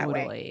do it that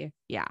way? Totally.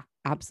 Yeah,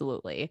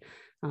 absolutely.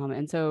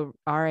 And so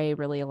RA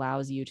really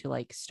allows you to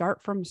like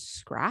start from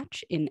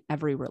scratch in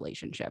every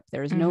relationship.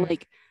 There's no Mm-hmm.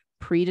 like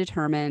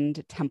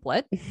predetermined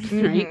template, right?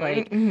 Mm-hmm.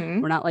 Like Mm-hmm.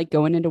 we're not like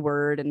going into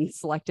Word and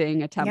selecting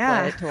a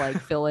Yeah. template to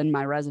like fill in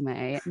my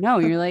resume. No,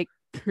 you're like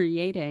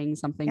creating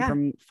something Yeah.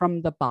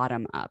 from the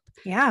bottom up.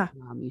 Yeah.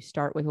 You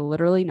start with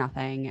literally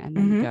nothing and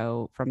then Mm-hmm.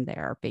 go from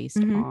there based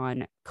Mm-hmm.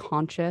 on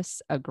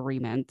conscious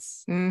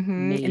agreements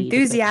Mm-hmm. made between,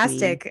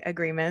 Enthusiastic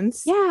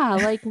agreements. yeah,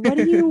 like what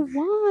do you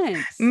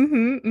want?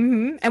 Mm-hmm,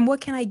 mm-hmm. And what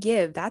can I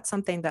give? That's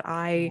something that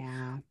I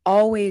Yeah.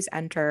 always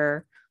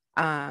enter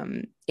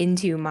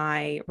into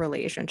my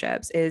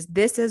relationships is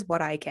this is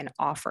what I can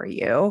offer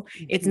you.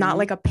 It's not Hmm.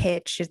 like a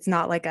pitch. It's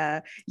not like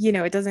a,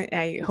 it doesn't,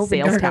 I hope it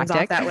Sales never comes off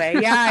tactic. that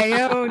way. Yeah, I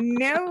know,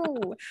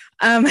 no.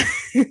 Um,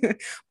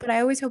 but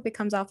I always hope it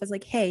comes off as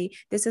like, hey,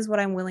 this is what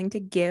I'm willing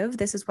to give.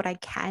 This is what I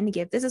can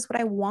give. This is what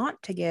I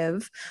want to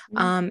give.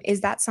 Mhm.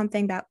 Is that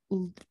something that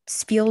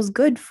feels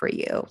good for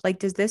you? Like,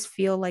 does this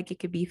feel like it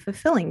could be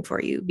fulfilling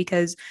for you?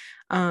 Because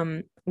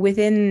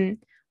within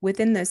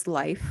within this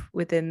life,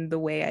 within the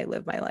way I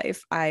live my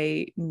life,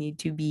 I need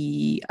to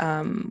be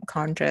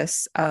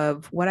conscious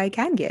of what I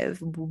can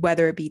give,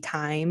 whether it be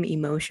time,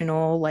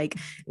 emotional, like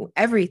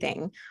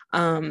everything.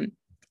 And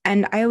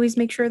I always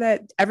make sure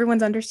that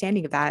everyone's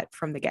understanding of that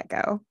from the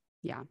get-go.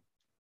 Yeah.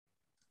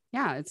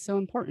 Yeah, it's so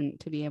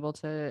important to be able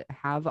to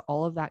have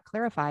all of that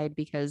clarified,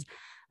 because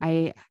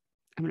I'm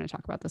going to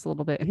talk about this a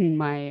little bit in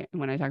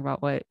when I talk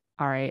about what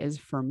RA is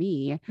for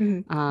me.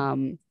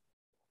 Mm-hmm.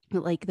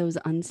 But like those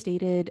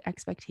unstated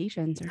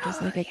expectations are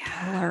just like a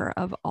killer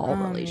of all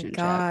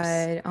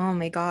relationships. Oh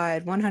my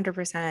God.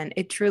 100%.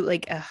 It truly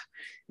like,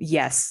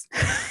 yes.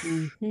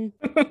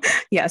 Mm-hmm.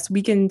 Yes,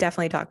 we can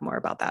definitely talk more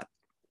about that.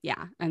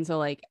 Yeah. And so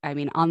like, I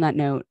mean, on that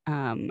note,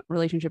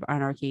 relationship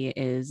anarchy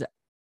is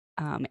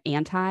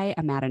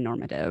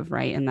anti-amatonormative,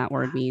 right? And that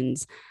word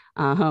means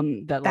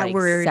that That like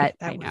word, set,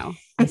 that I word. know.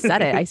 I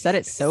said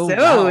it so So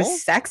well,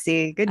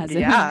 sexy. Good as if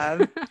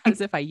job.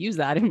 as if I use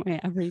that in my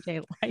everyday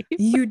life.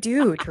 You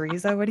do,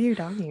 Teresa. What are you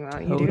talking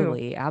about? You do.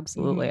 Totally,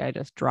 absolutely. Mhm. I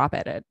just drop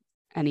it at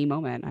any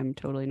moment. I'm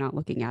totally not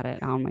looking at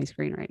it on my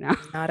screen right now.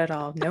 Not at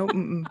all. Nope.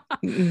 Mm-mm.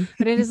 Mm-mm.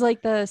 But it is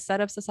like the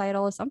set of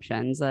societal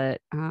assumptions that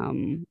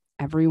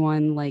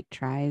everyone like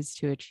tries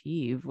to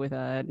achieve with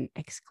an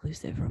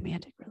exclusive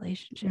romantic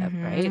relationship,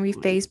 right? We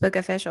Like, Facebook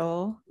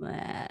official.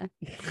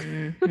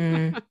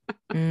 Mm-hmm.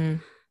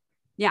 Mm.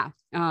 yeah.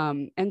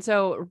 And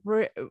so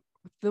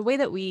the way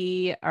that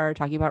we are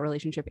talking about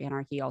relationship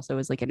anarchy also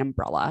is like an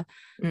umbrella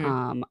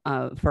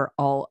Mm. for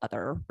all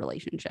other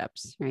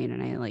relationships, right?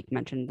 And I like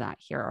mentioned that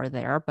here or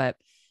there, but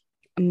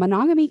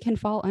monogamy can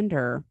fall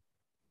under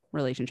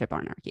relationship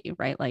anarchy,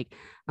 right? Like,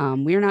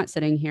 we're not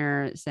sitting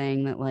here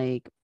saying that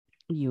like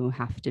you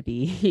have to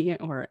be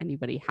or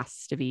anybody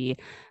has to be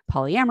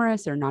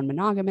polyamorous or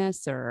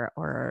non-monogamous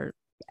or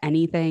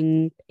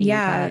anything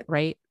Yeah,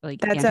 right? Like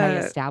that's a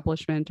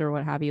anti-establishment or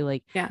what have you.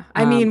 Like, yeah.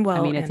 I mean, I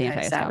well, mean, it's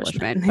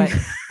anti-establishment.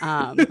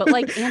 anti-establishment, but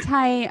like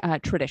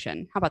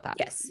anti-tradition. How about that?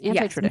 Yes, yes,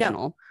 no,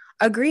 Anti-traditional.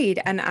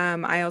 agreed. And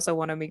I also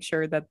want to make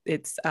sure that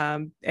it's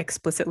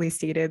explicitly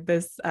stated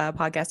this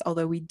podcast,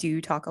 although we do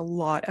talk a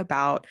lot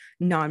about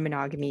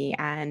non-monogamy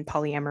and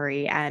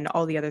polyamory and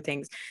all the other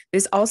things.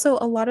 There's also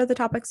a lot of the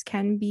topics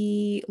can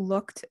be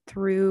looked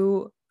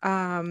through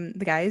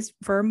the guys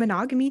for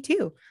monogamy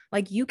too.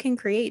 Like you can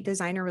create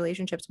designer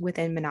relationships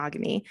within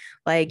monogamy.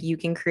 Like you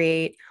can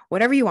create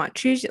whatever you want.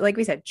 Choose, like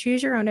we said,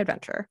 choose your own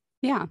adventure.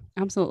 Yeah,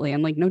 absolutely.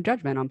 And like no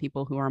judgment on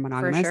people who are For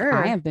monogamous. I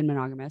sure. have been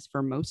monogamous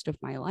for most of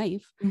my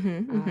life.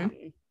 Mm-hmm. Um,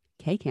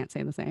 Kay can't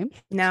say the same.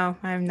 No,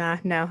 I'm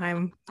not. No,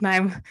 I'm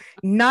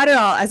not at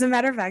all. As a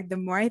matter of fact, the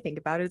more I think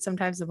about it,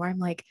 sometimes the more I'm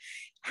like,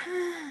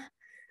 ah,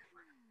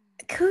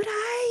 could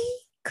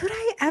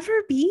I ever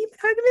be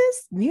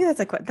monogamous? Maybe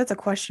that's a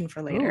question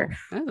for later.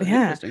 Oh, that's But an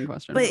yeah. interesting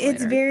question But for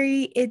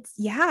later. it's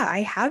yeah,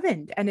 I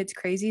haven't. And it's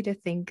crazy to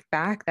think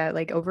back that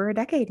like over a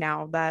decade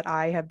now that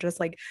I have just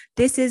like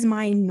this is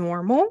my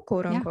normal,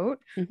 quote Yeah. unquote.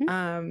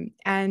 Mm-hmm.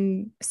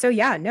 And so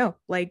yeah, no,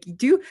 like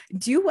do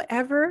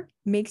whatever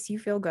makes you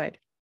feel good.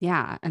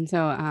 Yeah. And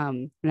so,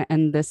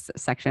 and this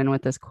section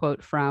with this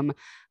quote from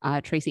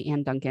Tracy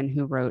Ann Duncan,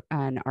 who wrote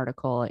an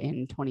article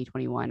in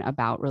 2021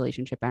 about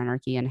relationship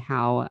anarchy and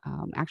how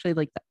actually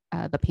like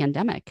the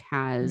pandemic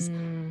has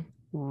Mm,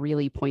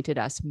 really pointed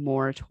us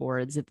more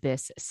towards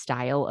this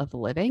style of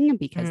living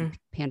because the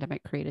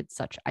pandemic created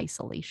such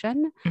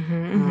isolation.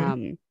 mm-hmm.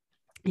 Um,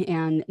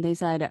 and they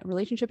said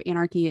relationship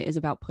anarchy is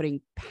about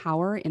putting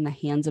power in the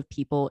hands of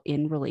people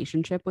in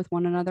relationship with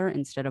one another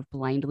instead of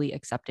blindly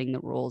accepting the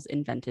rules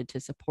invented to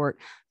support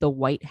the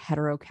white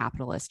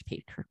heterocapitalist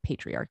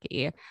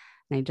patriarchy. And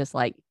I just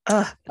like,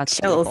 that's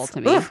beautiful Chills.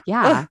 to me. Oof,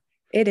 Yeah. oof.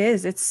 It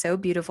is. It's so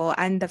beautiful.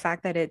 And the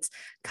fact that it's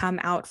come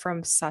out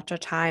from such a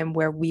time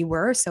where we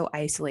were so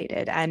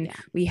isolated and Yeah.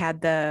 we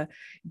had the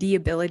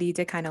ability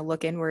to kind of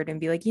look inward and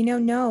be like,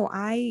 no,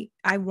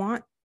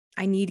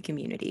 I need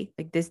community.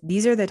 Like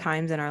these are the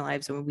times in our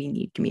lives when we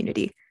need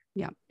community.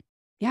 Yeah.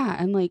 Yeah.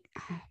 And like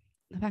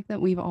the fact that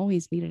we've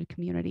always needed a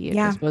community, it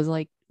Yeah. just was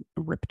like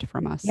ripped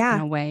from us in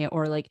Yeah. a way,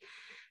 or like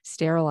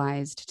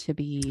sterilized to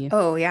be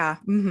Oh, yeah.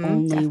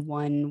 only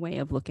one way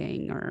of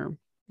looking, or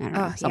I don't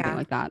know, Oh, something yeah.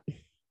 like that.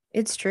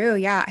 It's true.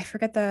 Yeah. I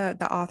forget the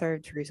author.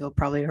 Teresa will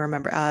probably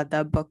remember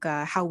the book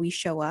How We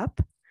Show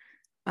Up.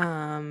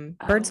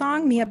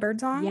 Birdsong, Oh, Mia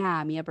Birdsong.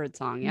 yeah, Mia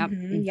Birdsong. Yep.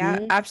 Yeah,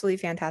 Mm-hmm. absolutely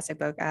fantastic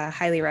book.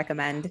 Highly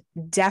recommend.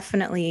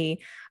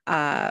 Definitely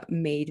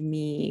made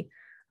me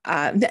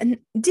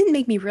didn't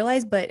make me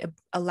realize, but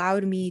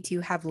allowed me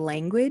to have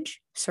language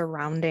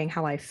surrounding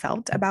how I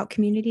felt about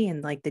community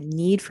and like the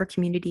need for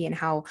community and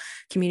how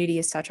community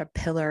is such a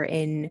pillar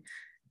in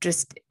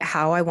just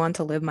how I want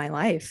to live my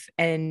life,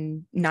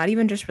 and not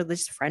even just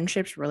religious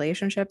friendships,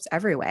 relationships,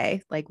 every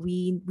way. Like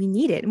we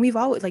need it. And we've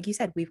always, like you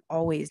said, we've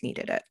always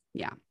needed it.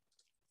 Yeah.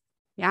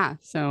 Yeah.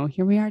 So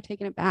here we are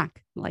taking it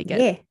back. Like it.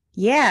 Yeah.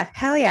 Yeah.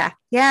 Hell yeah.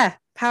 Yeah.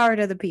 Power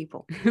to the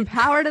people.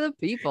 Power to the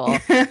people.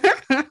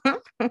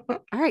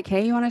 All right,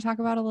 Kay, you want to talk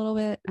about a little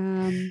bit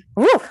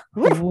Ooh,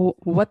 ooh.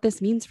 what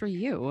this means for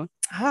you?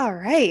 All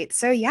right.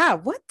 So yeah,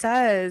 what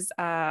does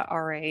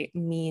RA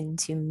mean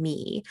to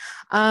me?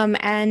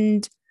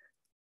 And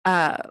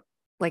uh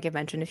like I've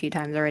mentioned a few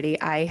times already,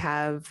 I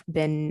have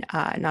been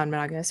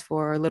non-monogamous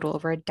for a little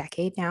over a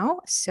decade now.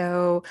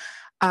 So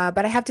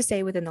but I have to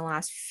say within the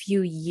last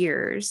few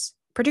years,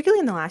 particularly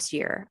in the last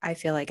year, I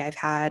feel like I've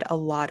had a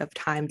lot of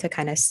time to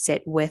kind of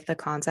sit with the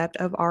concept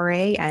of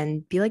RA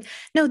and be like,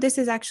 no, this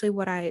is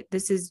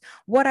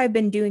what I've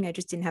been doing. I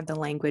just didn't have the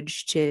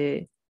language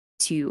to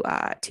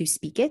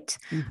speak it.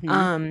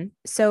 Mm-hmm.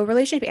 So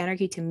relationship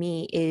anarchy to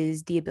me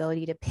is the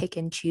ability to pick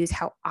and choose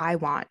how I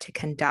want to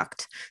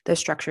conduct the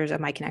structures of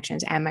my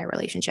connections and my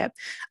relationship.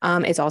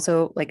 It's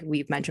also, like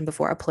we've mentioned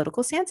before, a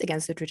political stance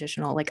against the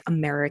traditional like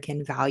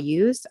American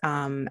values,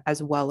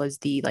 as well as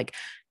the like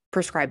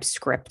prescribed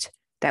script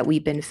that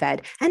we've been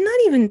fed, and not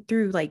even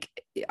through like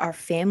our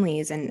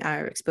families and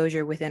our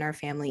exposure within our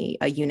family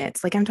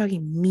units. Like I'm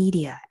talking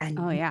media Oh and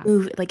yeah.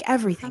 move, like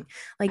everything,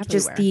 like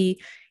just Everywhere.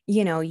 the,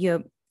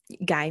 you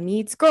guy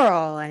meets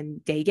girl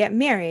and they get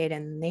married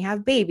and they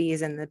have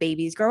babies and the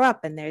babies grow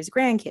up and there's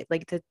grandkids,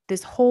 like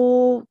this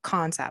whole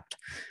concept.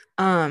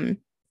 um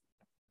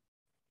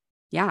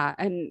Yeah,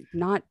 and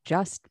not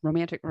just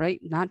romantic, right?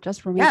 Not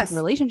just romantic yes.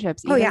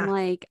 relationships. Oh Even yeah.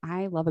 like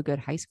I love a good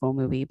high school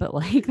movie, but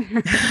like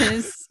there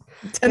is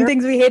 10 there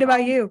things we hate about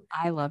so you.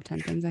 I love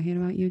 10 Things I Hate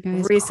About You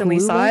guys. Recently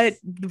saw Clueless. it,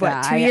 what,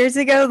 Yeah, 2 years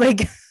ago,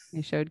 like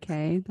I showed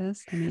Kay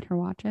this. I made her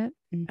watch it.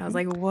 I was Mm-hmm.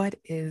 like, what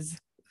is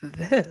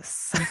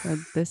this? I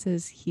said, "This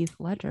is Heath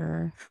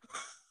Ledger.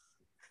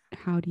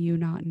 How do you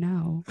not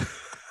know?"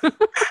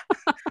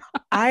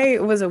 I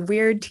was a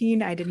weird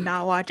teen. I did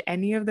not watch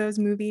any of those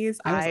movies.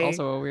 I was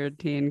also a weird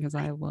teen because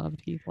I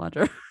loved Heath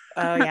Ledger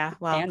Oh yeah,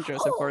 well, and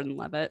Joseph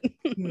Gordon-Levitt.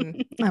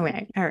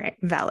 okay, all right,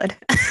 valid.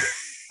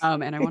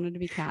 And I wanted to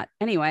be Cat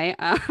anyway.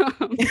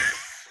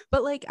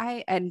 But like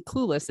and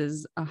Clueless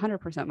is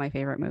 100% my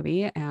favorite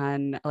movie,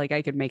 and like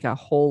I could make a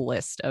whole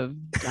list of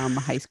dumb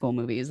high school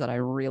movies that I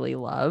really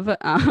love.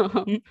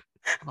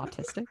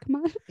 Autistic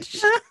much?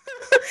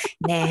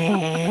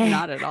 Nah.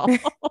 Not at all.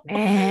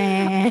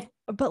 Nah.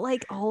 But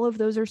like all of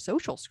those are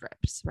social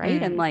scripts,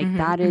 right? And Mm, like mhm,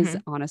 that is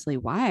mhm. honestly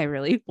why I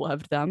really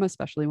loved them,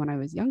 especially when I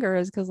was younger,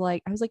 is because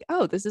like I was like,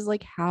 oh, this is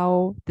like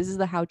how this is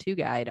the how-to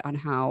guide on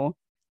how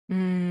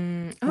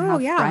to Oh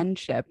have yeah.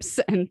 friendships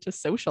and to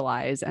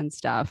socialize and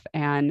stuff.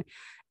 And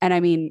I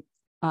mean,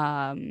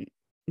 um,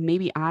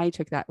 maybe I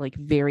took that like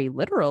very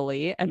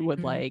literally and would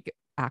Mhm, like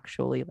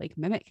actually like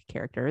mimic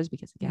characters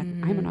because again,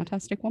 I'm an mhm,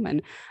 autistic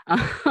woman.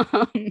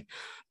 Um,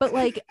 but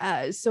like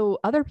so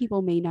other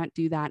people may not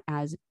do that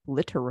as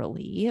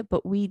literally,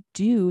 but we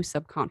do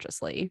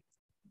subconsciously.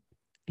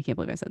 I can't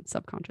believe I said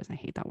subconscious. I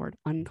hate that word.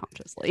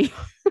 Unconsciously.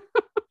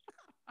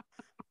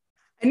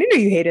 I didn't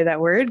know you hated that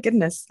word.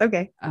 Goodness.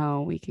 Okay.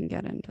 Oh, we can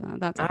get into that.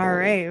 That's a All whole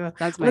right. Well,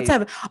 that's let's my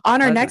have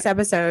on our that's my next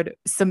episode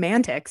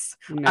semantics.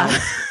 Uh, no,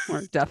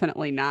 we're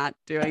definitely not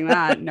doing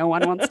that. No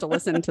one wants to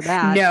listen to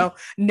that. no,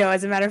 no.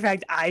 As a matter of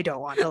fact, I don't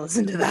want to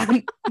listen to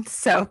that.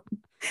 So,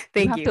 You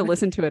thank have to you.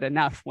 listen to it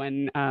enough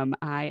when I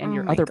and Oh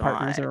your my other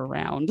partners god. are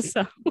around.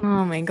 So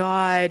Oh my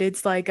god.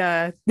 It's like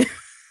a.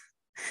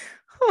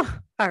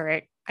 All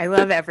right. I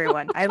love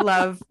everyone.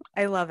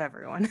 I love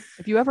everyone.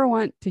 if you ever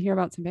want to hear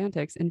about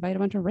semantics, invite a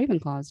bunch of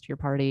Ravenclaws to your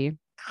party.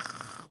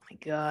 Oh my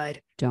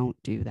god. Don't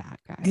do that,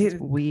 guys.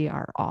 We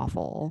are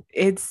awful.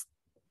 It's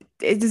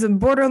it is a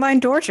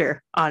borderline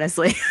torture,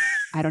 honestly.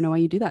 I don't know why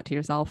you do that to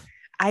yourself.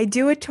 I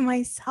do it to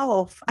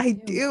myself. You I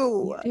do.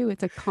 do. You do.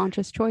 It's a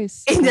conscious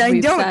choice, And as I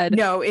we've don't. said.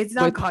 No, it's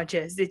not With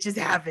conscious. It just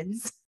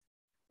happens.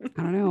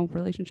 I don't know,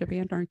 relationship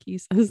anarchy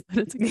says that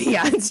it's a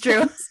Yeah, conscious it's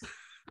true. choice.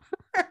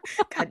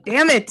 God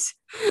damn it.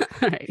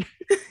 All right.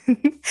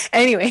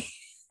 Anyway,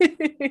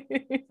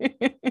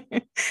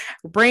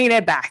 bringing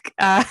it back.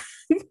 Uh,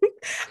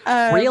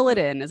 Reel it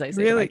in, as I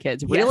say to my really,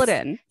 kids. Reel it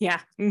yes. in. Yeah.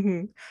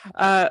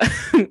 Uh,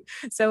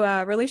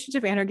 so,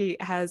 relationship anarchy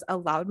has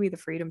allowed me the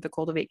freedom to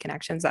cultivate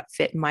connections that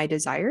fit my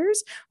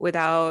desires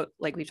without,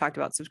 like we talked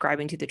about,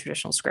 subscribing to the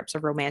traditional scripts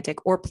of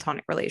romantic or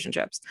platonic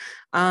relationships.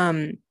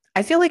 Um,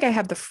 I feel like I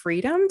have the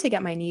freedom to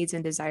get my needs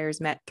and desires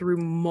met through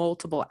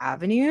multiple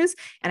avenues.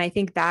 And I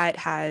think that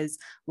has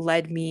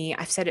led me,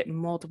 I've said it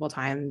multiple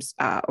times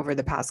over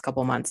the past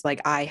couple months, like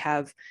I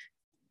have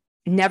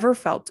never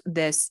felt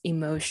this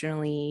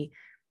emotionally,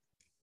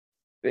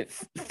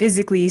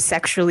 physically,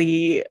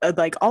 sexually,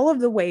 like all of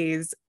the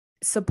ways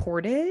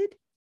supported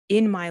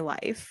in my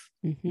life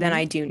than Mm-hmm.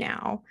 I do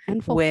now And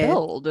with,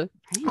 fulfilled, right?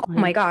 oh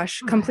my Like,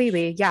 gosh, gosh.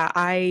 completely. Yeah,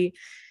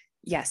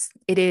 yes,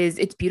 it is.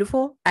 It's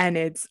beautiful, and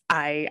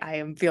I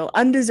am feel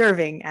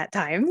undeserving at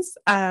times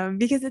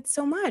because it's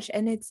so much,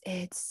 and it's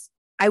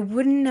I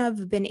wouldn't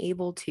have been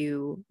able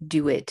to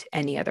do it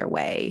any other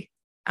way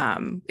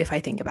if I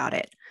think about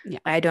it. Yeah.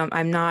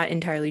 I'm not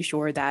entirely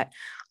sure that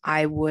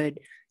I would.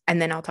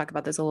 and then I'll talk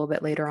about this a little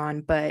bit later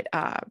on, but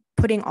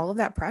putting all of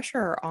that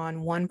pressure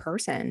on one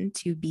person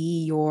to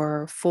be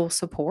your full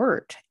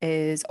support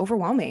is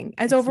overwhelming.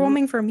 It's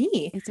overwhelming for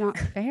me. It's not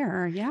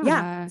fair. Yeah,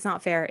 Yeah. it's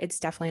not fair. It's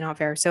definitely not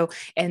fair. So,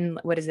 and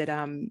what is it?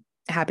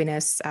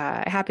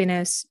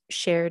 Happiness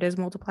shared is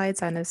multiplied,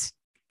 sadness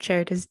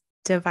shared is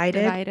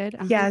divided.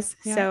 Yes.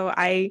 Yeah. So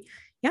I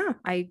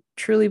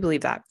truly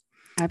believe that.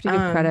 I have to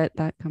give credit.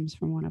 That comes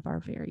from one of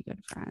our very good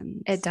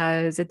friends. It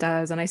does. It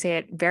does. And I say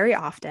it very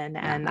often,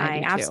 and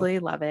I absolutely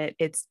love it.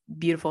 It's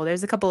beautiful.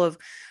 There's a couple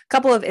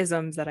of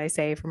isms that I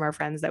say from our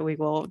friends that we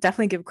will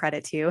definitely give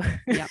credit to.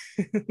 Yeah.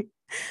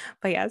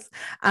 But yes.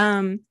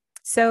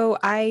 So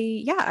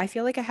I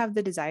feel like I have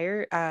the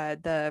desire,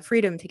 the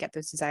freedom to get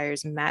those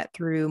desires met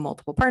through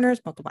multiple partners,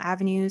 multiple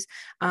avenues.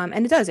 And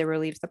it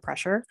relieves the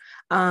pressure.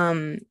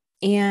 And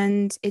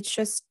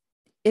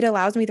it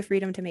allows me the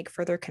freedom to make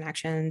further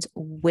connections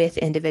with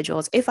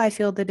individuals if I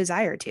feel the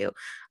desire to.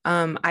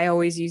 I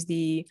always use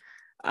the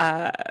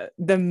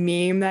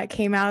meme that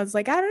came out. It's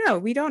like, I don't know,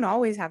 we don't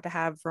always have to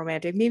have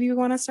romantic. Maybe we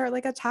want to start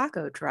like a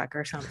taco truck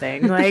or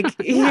something. Like,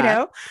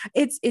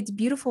 it's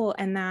beautiful,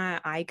 and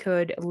that I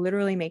could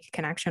literally make a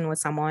connection with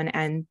someone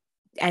and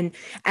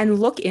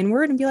look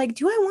inward and be like,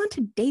 do I want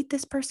to date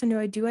this person?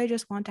 Or do I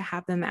just want to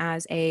have them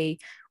as a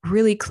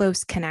really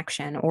close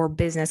connection or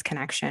business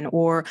connection?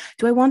 Or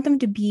do I want them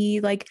to be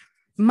like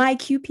my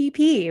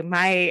QPP,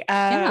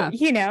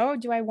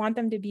 do I want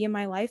them to be in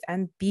my life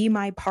and be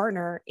my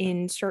partner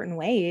in certain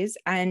ways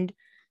and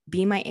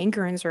be my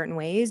anchor in certain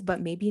ways,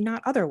 but maybe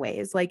not other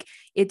ways? Like,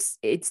 it's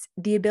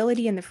the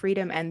ability and the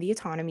freedom and the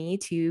autonomy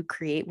to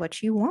create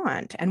what you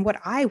want and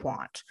what I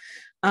want.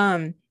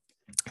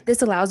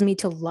 This allows me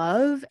to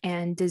love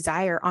and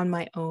desire on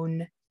my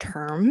own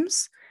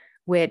terms,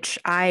 which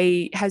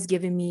has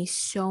given me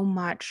so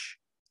much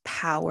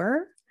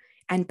power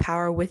and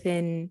power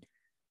within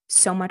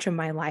so much of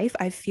my life.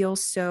 I feel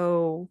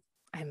so,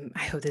 I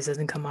hope this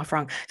doesn't come off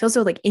wrong. I feel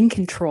so like in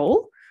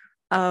control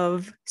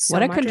of so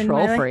what a much control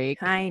in my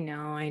freak. Life. I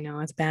know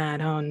it's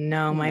bad. Oh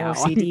no, my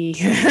OCD.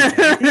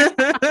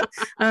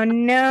 Oh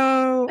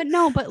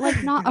no. But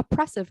like not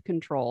oppressive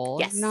control.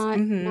 Yes.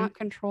 Not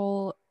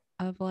control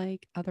of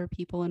like other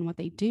people and what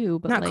they do,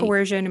 but not like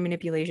coercion and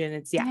manipulation.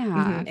 It's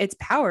it's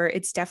power.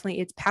 It's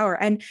definitely power.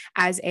 And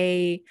as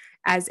a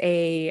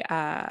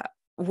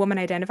woman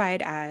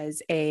identified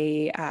as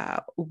a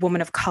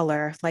woman of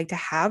color, like, to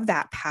have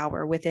that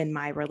power within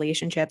my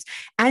relationships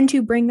and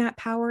to bring that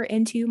power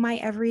into my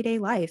everyday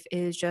life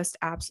is just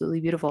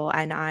absolutely beautiful.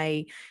 And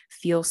I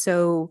feel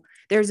so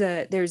there's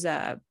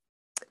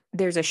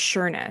a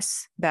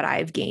sureness that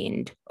I've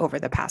gained over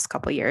the past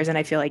couple of years. And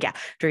I feel like,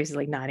 Teresa's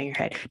like nodding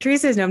her head.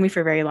 Teresa has known me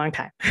for a very long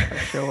time. For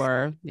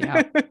sure.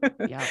 Yeah.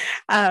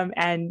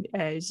 And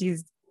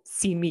she's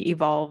seen me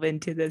evolve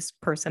into this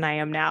person I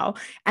am now.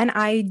 And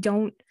I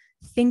don't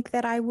think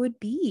that I would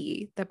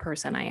be the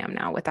person I am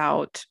now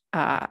without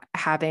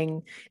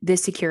having the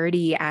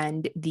security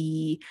and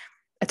the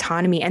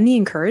autonomy and the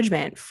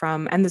encouragement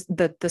from, and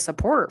the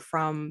support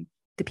from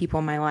the people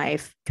in my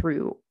life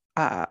through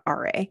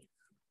RA.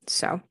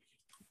 So,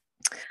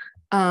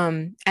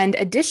 and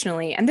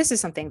additionally, and this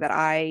is something that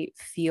I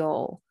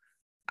feel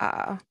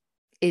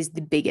is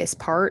the biggest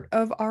part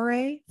of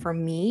RA for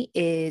me,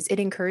 is it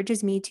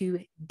encourages me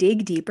to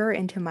dig deeper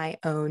into my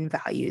own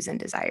values and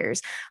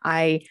desires.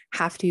 I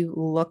have to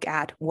look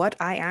at what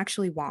I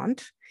actually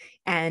want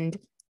and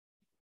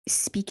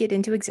speak it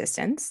into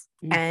existence,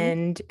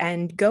 and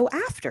go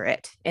after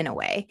it in a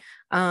way.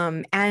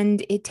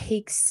 And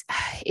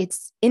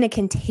it's in a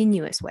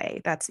continuous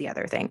way. That's the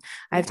other thing.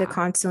 I have to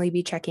constantly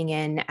be checking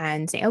in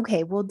and saying,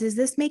 okay, well, does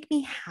this make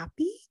me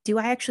happy? Do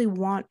I actually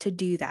want to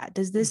do that?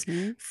 Does this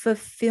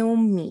fulfill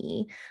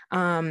me?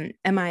 Am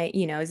I,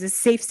 is this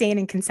safe, sane,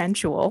 and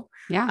consensual?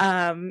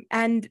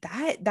 And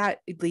that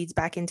leads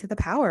back into the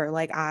power.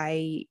 Like,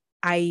 I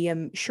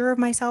am sure of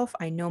myself.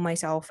 I know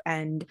myself,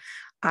 and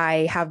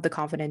I have the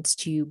confidence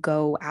to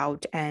go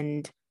out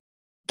and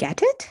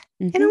get it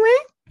in a way.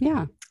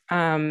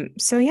 And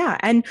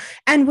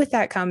with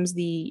that comes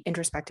the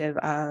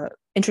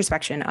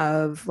introspection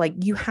of, like,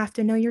 you have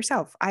to know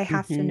yourself. I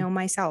have to know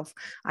myself.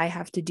 I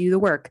have to do the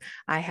work.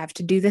 I have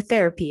to do the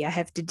therapy. I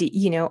have to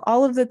do,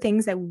 all of the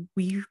things that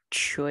we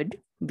should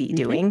be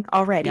doing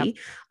already.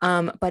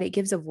 But it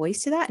gives a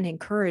voice to that and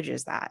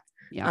encourages that.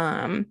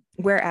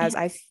 Whereas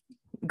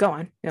go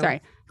on. No.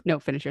 Sorry. No,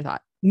 finish your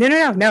thought. No.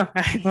 Go.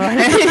 I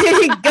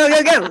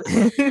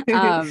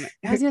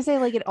was gonna say,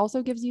 like, it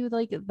also gives you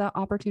like the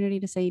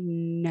opportunity to say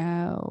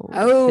no.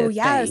 Oh,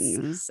 yes.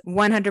 Things.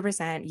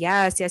 100%.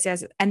 Yes.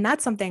 And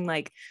that's something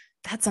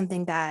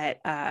that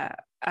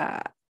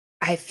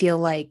I feel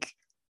like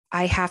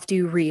I have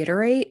to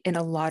reiterate in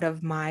a lot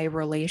of my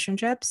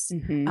relationships,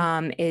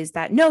 is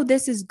that, no,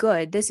 this is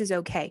good. This is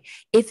okay.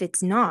 If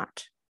it's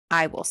not,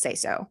 I will say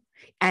so.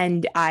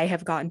 And I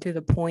have gotten to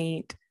the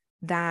point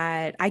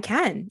that I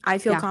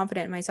feel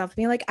confident in myself,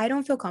 being like, I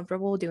don't feel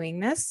comfortable doing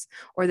this,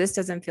 or this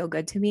doesn't feel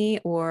good to me,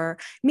 or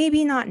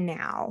maybe not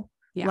now.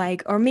 Yeah.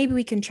 Like, or maybe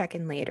we can check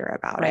in later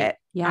about Right. it.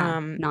 Yeah.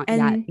 Not yet,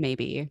 And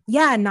maybe.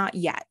 yeah, not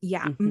yet.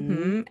 Yeah.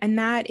 Mm-hmm. And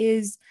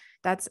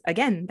that's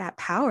again, that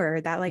power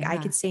that like I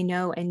Yeah. could say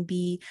no and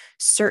be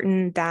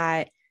certain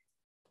that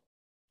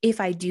if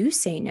I do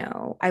say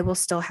no, I will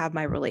still have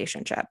my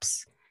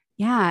relationships.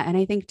 Yeah. And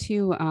I think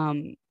too,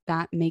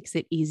 that makes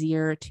it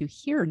easier to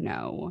hear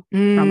no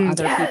from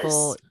other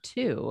people Yes.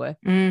 too.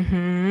 Mm-hmm,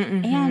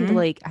 And mm-hmm.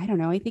 like, I don't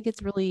know, I think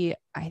it's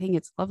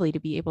lovely to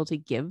be able to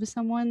give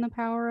someone the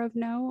power of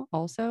no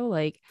also.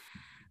 Like,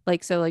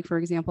 for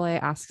example, I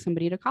asked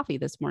somebody to coffee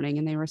this morning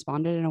and they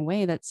responded in a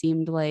way that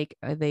seemed like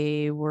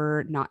they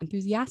were not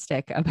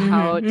enthusiastic Mm-hmm,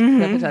 about the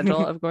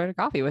potential mm-hmm, of going to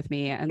coffee with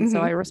me. And so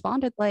mm-hmm. I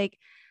responded like,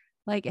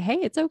 hey,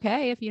 it's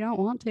okay if you don't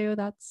want to.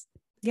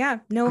 Yeah,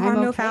 no I'm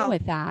harm, no okay foul.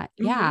 with that.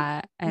 Mm-hmm,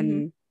 Yeah. mm-hmm.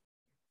 And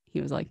he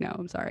was like, no,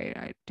 I'm sorry.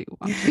 I do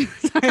want to.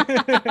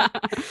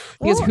 Because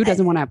Well, who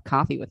doesn't want to have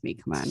coffee with me?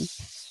 Come on.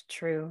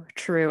 true,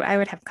 true. I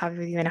would have coffee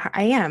with you in a heart.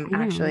 I am I know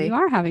you actually.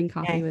 are having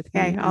coffee Okay, with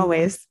okay, me.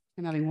 always.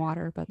 I'm having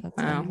water, but that's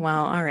Oh, fine.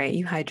 well, all right.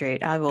 You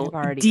hydrate. I I've will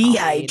already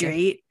coffeeed.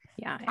 dehydrate.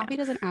 Yeah, Coffee yeah.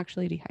 doesn't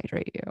actually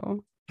dehydrate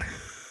you.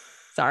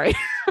 Sorry.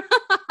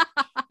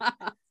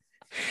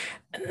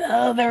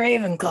 Oh, the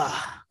Ravenclaw.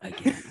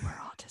 Again, we're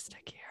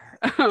autistic here.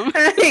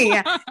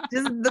 Yeah,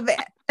 just the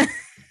bit.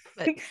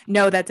 But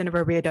No, that's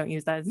inappropriate. Don't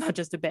use that. It's not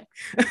just a bit.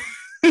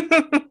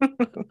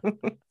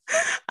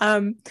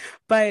 um,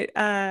 but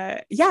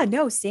yeah,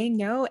 no, saying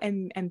no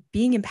and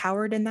being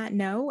empowered in that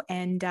no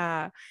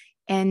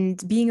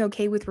and being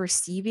okay with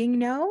receiving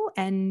no.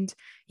 And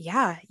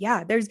yeah,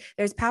 there's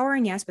power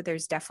in yes, but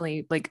there's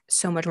definitely like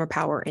so much more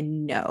power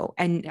in no,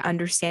 and yeah,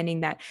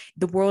 understanding that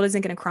the world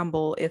isn't going to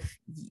crumble if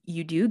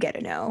you do get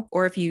a no,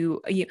 or if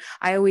you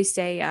I always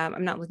say,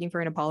 I'm not looking for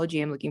an apology,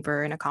 I'm looking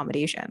for an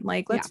accommodation.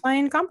 Like, yeah. let's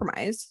find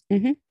compromise.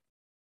 Mm-hmm.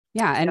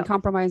 Yeah. And So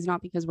compromise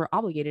not because we're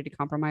obligated to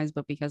compromise,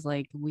 but because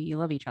like we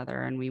love each other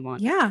and we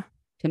want yeah.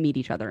 to meet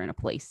each other in a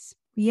place.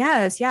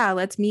 Yes, yeah,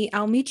 let's meet.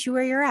 I'll meet you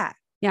where you're at.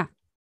 Yeah.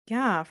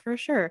 Yeah, for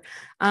sure.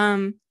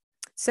 Um,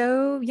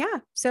 so yeah,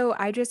 so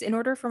I just, in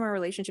order for my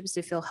relationships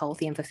to feel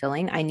healthy and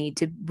fulfilling, I need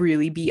to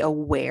really be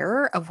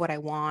aware of what I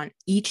want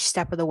each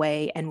step of the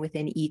way and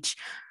within each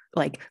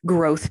like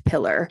growth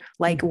pillar.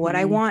 Like what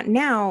I Mm-hmm. want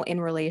now in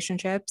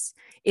relationships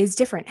is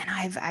different. And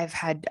I've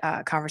had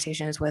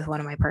conversations with one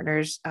of my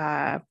partners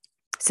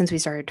since we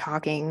started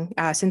talking,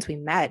 since we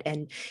met,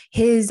 and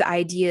his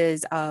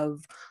ideas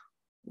of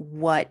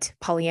what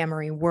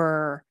polyamory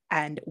were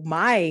and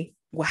my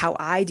how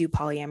I do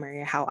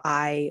polyamory, how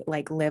I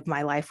like live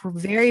my life were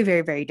very,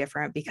 very, very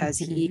different, because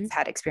he's Mm-hmm.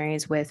 had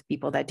experience with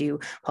people that do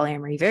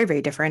polyamory very,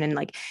 very different. And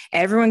like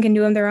everyone can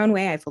do them their own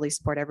way. I fully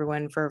support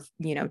everyone for,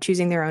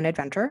 choosing their own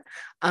adventure.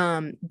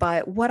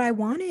 But what I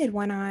wanted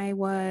when I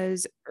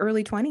was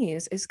early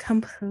 20s is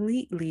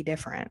completely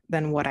different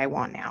than what I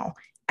want now,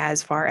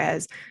 as far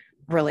as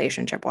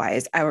relationship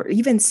wise, or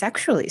even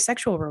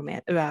sexual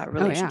romance Oh yeah.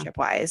 relationship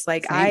wise.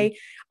 Like Same.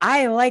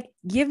 I like,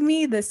 give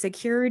me the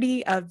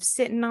security of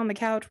sitting on the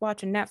couch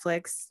watching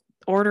Netflix,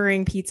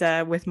 ordering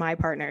pizza with my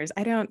partners.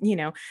 I don't,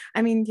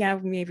 I mean, yeah,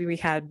 maybe we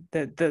had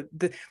the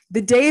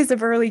days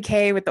of early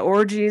K with the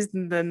orgies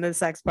and then the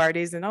sex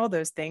parties and all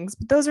those things,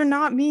 but those are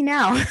not me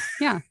now.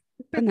 Yeah.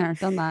 Been there,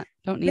 done that.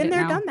 Don't need Been it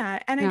there, now. done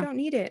that, and I Yeah. don't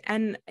need it.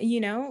 And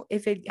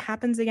if it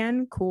happens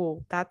again,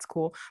 cool, that's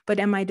cool. But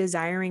am I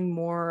desiring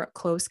more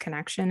close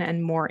connection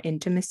and more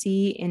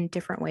intimacy in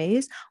different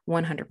ways?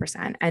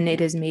 100%. And it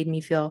Yeah. has made me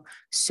feel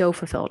so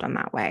fulfilled in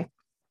that way.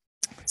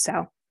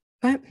 So,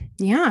 but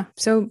yeah,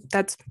 so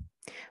that's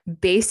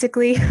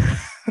basically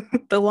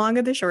the long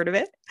and the short of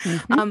it.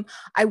 Mm-hmm.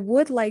 I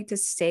would like to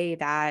say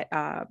that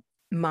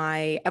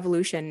my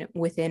evolution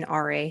within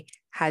RA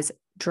has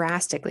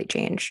drastically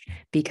changed,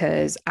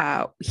 because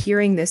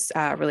hearing this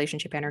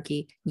relationship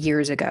anarchy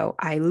years ago,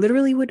 I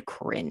literally would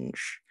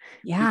cringe,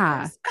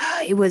 Yeah.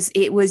 because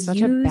it was Such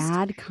a used.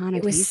 bad It was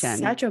connotation.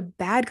 such a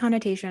bad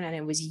connotation, and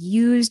it was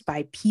used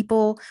by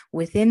people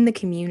within the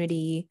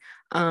community.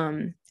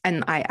 And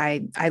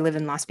I live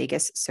in Las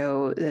Vegas,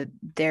 so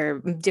there are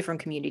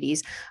different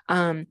communities.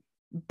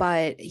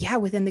 But yeah,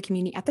 within the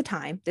community at the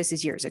time, this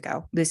is years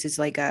ago. This is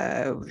like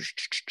I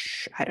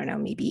don't know,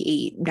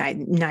 maybe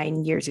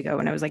 9 years ago,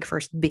 when I was like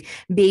first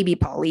baby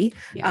poly.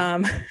 Yeah.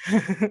 Um,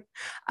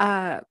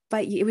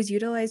 but it was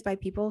utilized by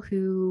people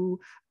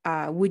who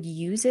would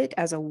use it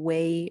as a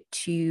way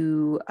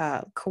to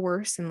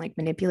coerce and like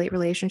manipulate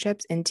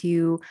relationships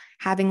into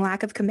having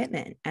lack of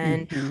commitment.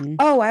 And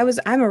Mm-hmm.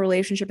 I'm a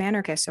relationship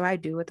anarchist, so I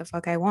do what the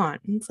fuck I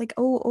want. And it's like,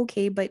 oh,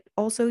 okay, but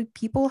also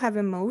people have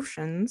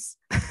emotions.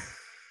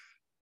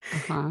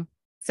 Uh-huh.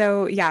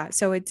 So yeah,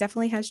 so it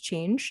definitely has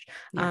changed.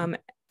 Yeah.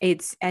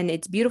 It's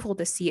beautiful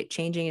to see it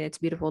changing, and it's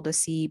beautiful to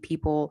see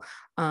people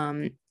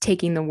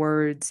taking the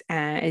words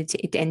and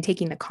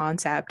taking the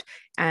concept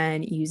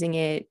and using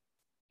it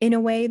in a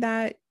way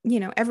that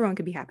everyone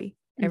could be happy,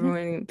 Mm-hmm.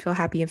 everyone feel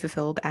happy and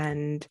fulfilled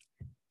and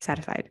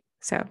satisfied.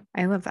 So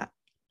I love that.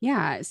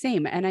 Yeah,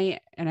 same. And I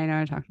know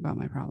I talked about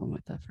my problem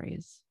with the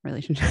phrase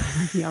relationship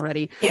anarchy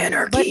already, but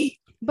Anarchy.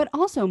 but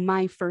also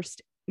my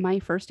first my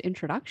first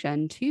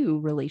introduction to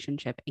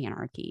relationship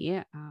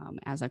anarchy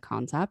as a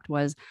concept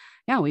was,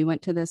 yeah, we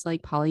went to this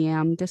like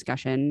polyam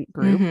discussion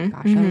group. Mm-hmm,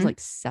 Gosh, that was mm-hmm. like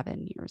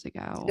 7 years It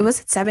ago.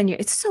 was 7 years.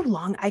 It's so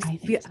long. I I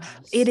feel think so.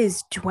 it So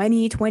is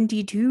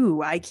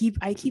 2022. I keep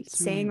it's really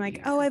saying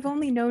like, oh, I've weird.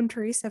 only known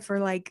Teresa for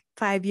like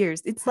 5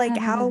 years. It's like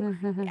how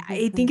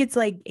I think it's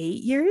like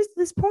 8 years at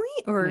this point,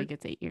 I or think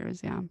it's 8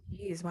 years. Yeah.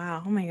 geez,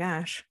 wow. Oh my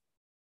gosh.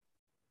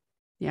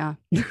 Yeah.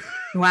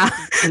 Wow.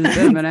 It's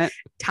been a minute.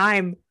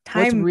 Time.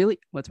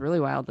 What's really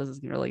wild, this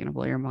is really gonna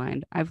blow your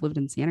mind. I've lived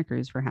in Santa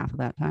Cruz for half of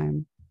that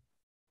time.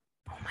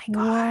 Oh my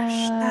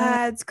gosh, What?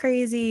 that's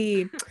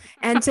crazy.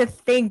 And to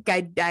think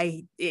I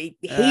Uh,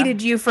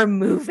 hated you for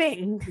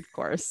moving. of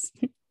course.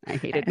 I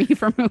hated me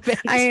for moving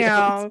I too. It's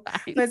know.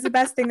 fine. But it's the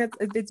best thing. That's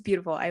it's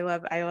beautiful. I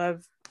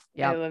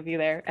Yep. love you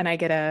there. And I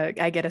get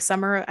a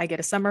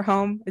summer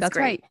home. It's That's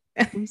great.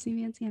 right. Come see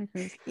me in Santa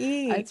Cruz.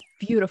 Yay. It's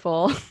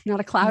beautiful.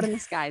 Not a cloud in the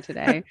sky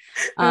today.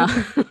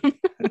 Uh,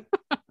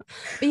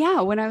 but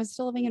yeah, when I was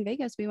still living in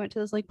Vegas, we went to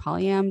this like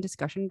polyam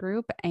discussion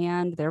group,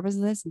 and there was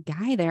this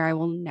guy there. I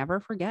will never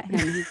forget him.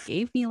 He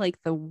gave me like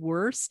the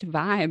worst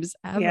vibes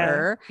Yeah.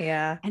 ever.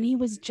 Yeah. And he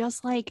was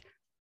just like,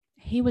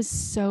 he was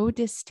so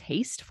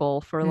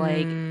distasteful for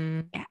like,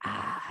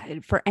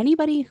 Mm. for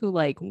anybody who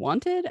like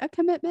wanted a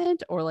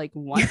commitment or like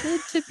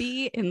wanted to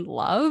be in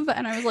love.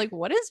 And I was like,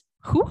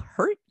 who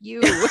hurt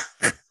you?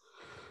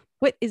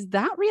 What is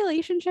that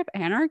relationship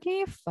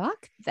anarchy?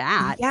 Fuck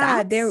that.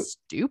 Yeah, That's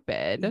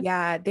stupid.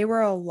 there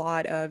were a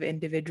lot of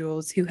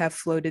individuals who have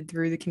floated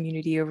through the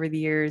community over the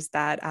years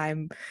that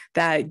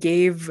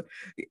gave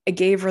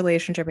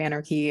relationship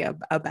anarchy a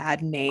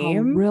bad A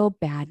name. real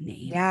bad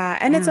name. Yeah,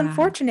 and it's Yeah.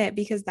 unfortunate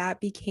because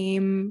that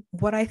became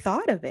what I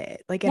thought of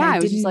it. Like, and Yeah. I I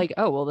was just didn't. like,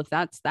 oh, well, if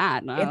that's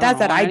that, If I that's don't that,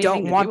 want I anything don't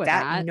to do want with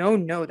that. that. No,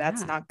 no,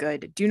 that's Yeah. not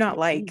good. Do not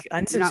like,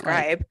 Do not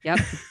like. unsubscribe. Yep.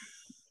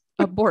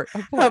 Abort.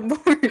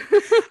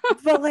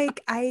 But like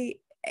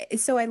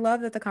so I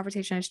love that the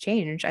conversation has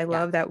changed. I Yeah.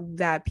 love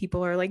that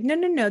people are like,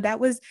 no, that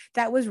was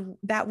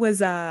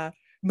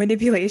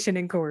manipulation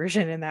and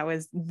coercion, and that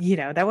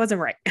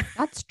wasn't right.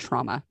 That's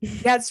trauma.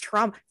 That's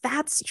trauma,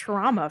 That's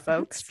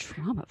folks.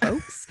 trauma,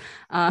 folks.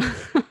 Uh,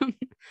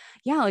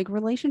 yeah, like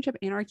relationship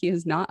anarchy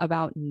is not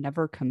about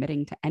never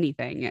committing to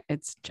anything.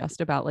 It's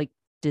just about like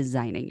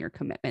designing your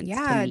commitments to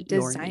Yeah, meet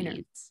your designer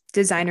needs. Yeah.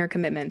 designer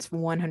commitments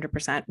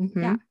 100%.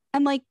 Yeah. Mhm.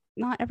 And like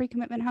not every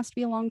commitment has to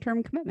be a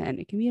long-term commitment.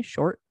 It can be a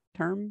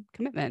short-term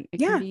commitment. It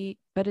can Yeah. be,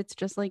 but it's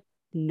just like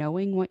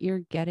knowing what you're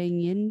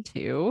getting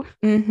into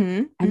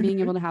Mhm. and being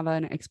Mhm. able to have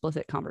an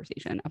explicit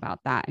conversation about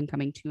that and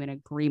coming to an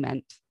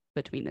agreement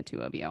between the two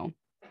of you.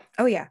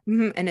 Oh yeah.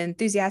 Mhm. An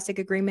enthusiastic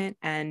agreement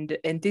and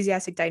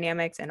enthusiastic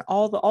dynamics and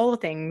all the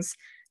things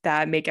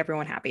that make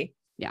everyone happy.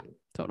 Yeah,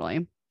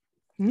 totally.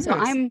 So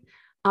Nice. I'm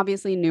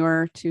obviously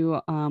newer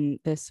to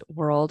this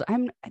world.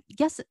 I'm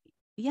yes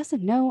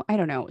and no. I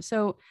don't know.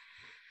 So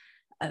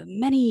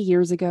many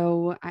years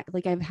ago,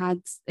 I've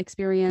had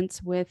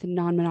experience with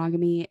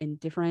non-monogamy in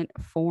different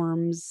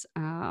forms,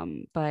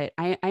 but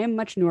I am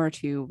much newer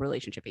to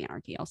relationship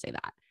anarchy. I'll say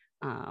that,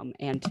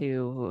 and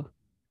to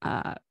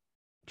uh,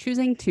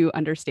 choosing to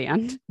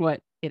understand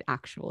what it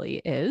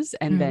actually is,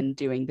 and Mm. then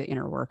doing the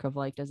inner work of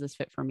like, does this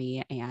fit for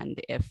me, and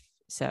if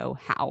so,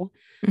 how?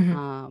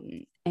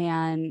 Mhm.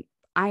 And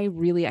I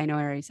know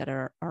I already said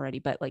it already,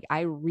 but like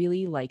I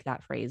really like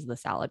that phrase, the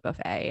salad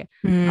buffet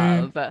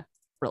Mm. of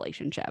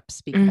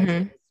relationships, because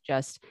Mhm. it's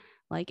just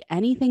like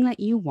anything that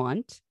you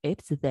want,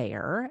 it's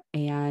there,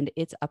 and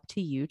it's up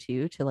to you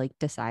two to like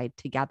decide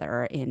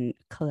together in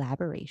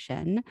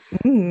collaboration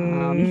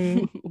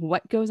Mm.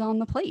 what goes on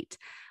the plate.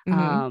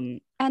 Mhm.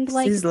 And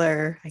like,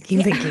 Sizzler. I keep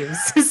yeah. thinking of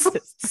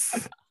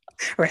Sizzler.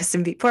 Rest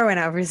in peace. Pour one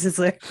out for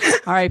Sizzler.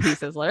 R.I.P.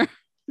 Sizzler.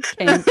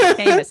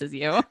 Kay misses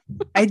you.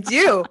 I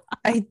do.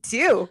 I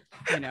do.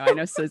 I know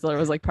Sizzler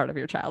was like part of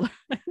your childhood.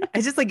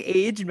 I just like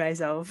aged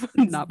myself.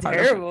 It's Not part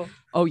of it. terrible.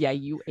 Oh yeah,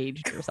 you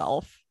aged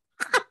yourself,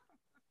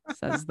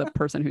 says the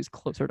person who's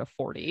closer to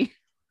 40.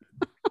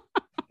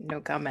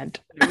 No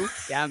comment.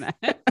 Damn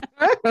it.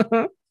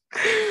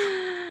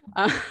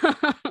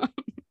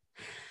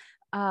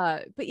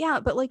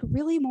 But like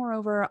really,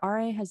 moreover,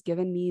 RA has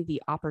given me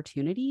the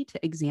opportunity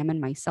to examine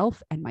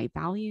myself and my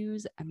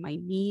values and my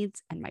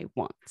needs and my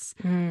wants.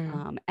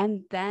 Mm.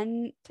 And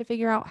then to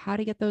figure out how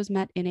to get those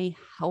met in a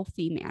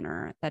healthy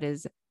manner that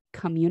is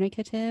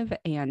communicative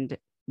and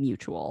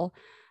mutual.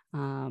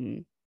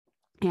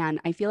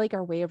 And I feel like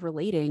our way of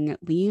relating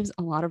leaves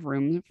a lot of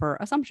room for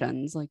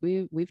assumptions, like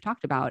we've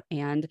talked about.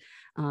 And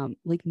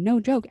like no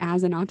joke,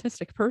 as an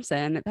autistic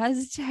person, that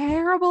is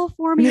terrible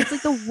for me. It's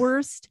like the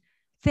worst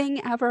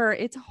thing ever.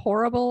 It's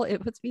horrible. It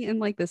puts me in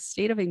like this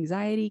state of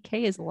anxiety.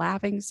 Kay is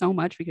laughing so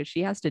much because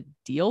she has to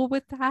deal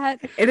with that.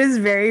 It is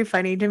very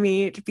funny to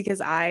me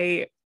because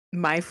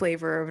my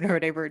flavor of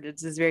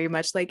neurodivergence is very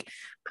much like,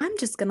 I'm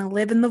just gonna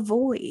live in the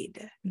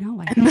void.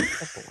 No, I And, hate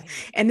the void.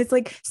 and it's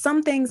like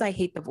some things I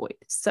hate the void,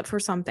 except for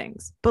some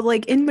things. But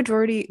like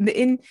the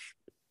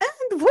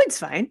void's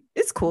fine.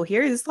 It's cool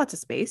here. There's lots of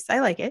space. I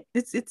like it.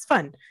 It's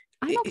fun.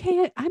 I'm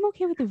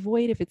okay with the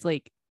void if it's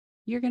like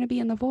you're going to be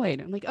in the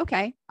void. I'm like,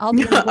 okay, I'll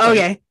be in the void.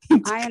 Okay.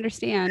 I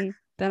understand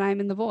that I'm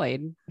in the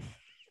void.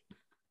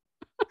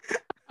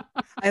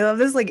 I love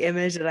this like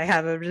image that I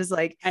have of just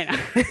like, I know.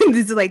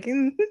 this is like,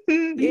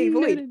 yay,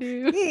 void.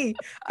 Yay.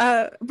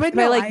 But I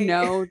no, like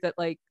know that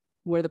like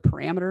where the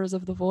parameters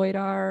of the void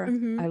are.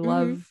 Mhm, I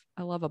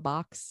love a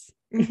box.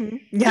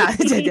 Yeah,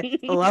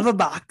 I love a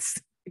box.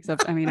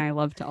 Except, I mean, I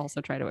love to also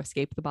try to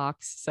escape the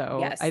box. So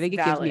Yes, I think it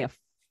gives me a valid.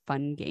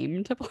 fun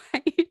game to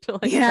play to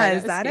like Yeah, try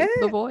is to that escape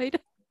the it? void.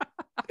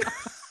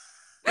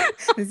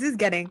 This is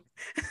getting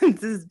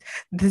this is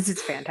We're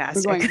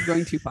fantastic.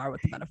 going too far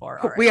with the metaphor.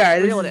 All right, We are.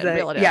 This reel it is in, the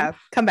reel it in. yeah,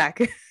 come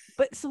back.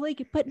 But so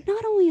like, but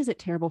not only is it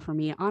terrible for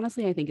me,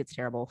 honestly, I think it's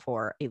terrible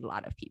for a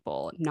lot of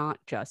people, not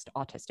just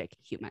autistic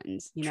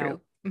humans. You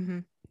know,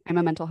 True. I'm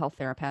a mental health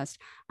therapist.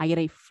 I get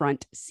a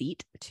front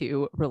seat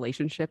to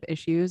relationship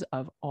issues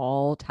of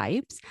all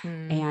types.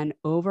 And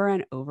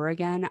over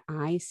again,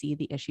 I see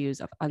the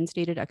issues of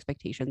unstated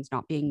expectations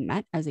not being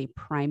met as a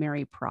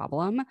primary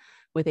problem,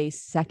 with a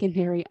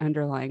secondary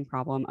underlying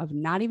problem of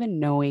not even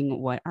knowing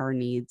what our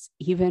needs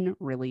even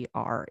really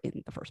are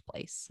in the first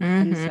place.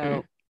 And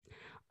so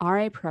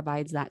RA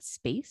provides that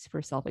space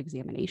for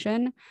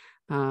self-examination.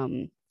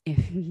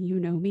 If you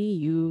know me,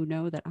 you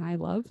know that I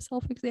love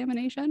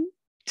self-examination.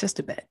 Just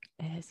a bit.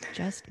 It's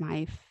just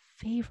my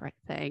favorite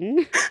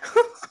thing.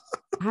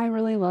 I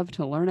really love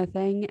to learn a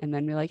thing and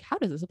then be like, how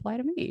does this apply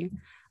to me?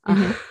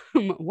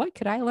 What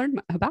could I learn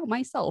about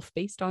myself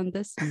based on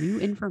this new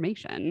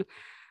information?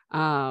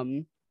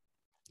 And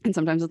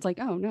sometimes it's like,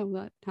 oh no,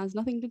 that has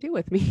nothing to do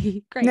with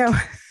me. Great. No.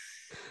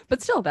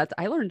 But still,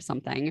 I learned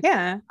something.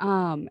 Yeah.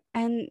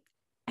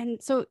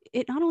 And so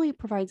it not only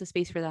provides a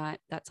space for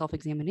that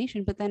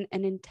self-examination, but then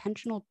an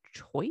intentional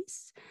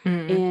choice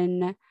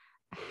in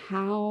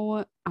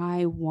how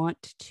I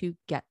want to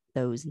get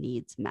those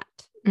needs met.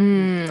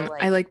 So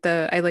I like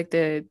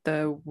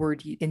the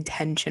word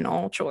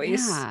intentional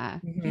choice.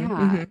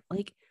 Yeah.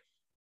 Like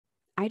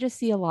I just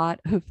see a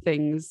lot of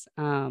things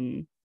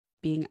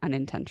being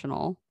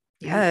unintentional.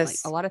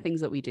 Yes. Like a lot of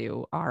things that we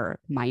do are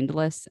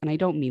mindless. And I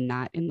don't mean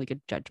that in like a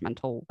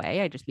judgmental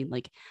way. I just mean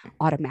like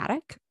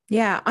automatic.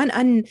 Yeah.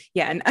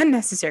 And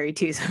unnecessary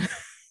too.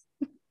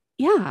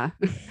 Yeah.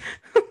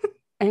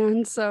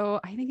 And so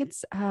I think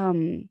it's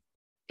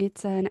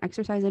an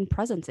exercise in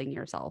presencing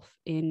yourself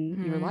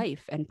in your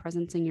life and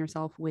presencing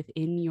yourself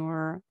within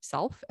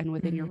yourself and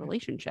within your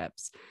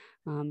relationships,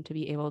 to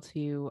be able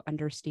to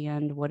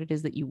understand what it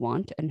is that you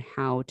want and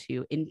how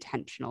to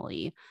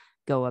intentionally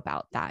go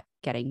about that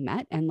getting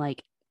met, and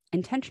like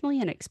intentionally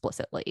and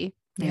explicitly.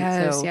 Right?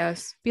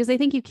 Yes. Because I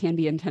think you can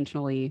be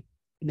intentionally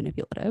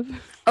manipulative.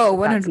 Oh,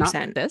 100%. That's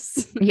not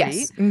this.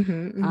 Yes. Right?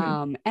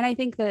 And I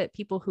think that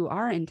people who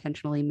are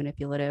intentionally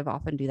manipulative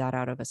often do that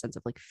out of a sense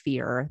of like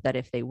fear that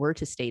if they were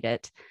to state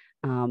it,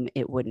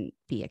 it wouldn't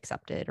be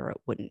accepted or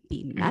it wouldn't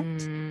be met.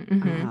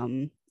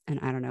 And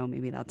I don't know,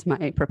 maybe that's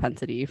my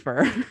propensity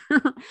for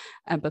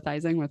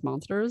empathizing with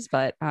monsters,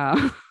 but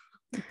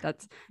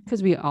that's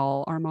because we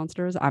all are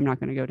monsters. I'm not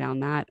going to go down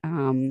that.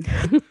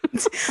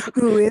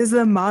 Who is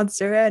the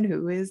monster and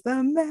who is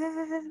the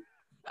man?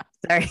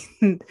 Sorry.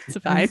 It's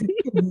fine.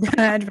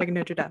 Fucking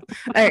Notre Dame.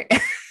 All right.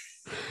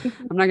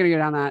 I'm not going to go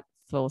down that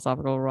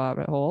philosophical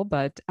rabbit hole,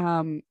 but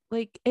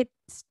like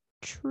it's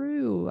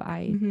true,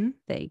 I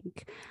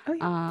think. Oh,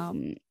 yeah.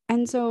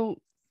 And so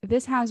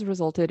this has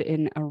resulted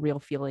in a real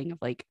feeling of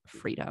like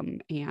freedom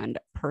and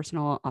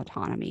personal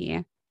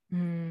autonomy.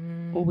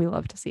 Well, we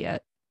love to see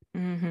it.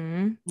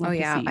 Oh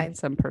yeah,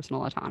 some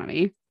personal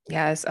autonomy.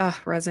 Yes,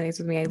 resonates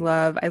with me. I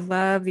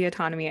love the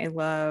autonomy. I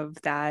love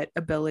that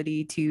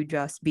ability to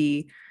just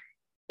be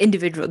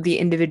the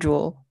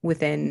individual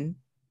within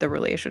the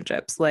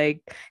relationships.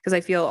 Like, because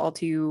I feel all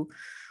too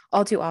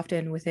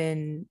often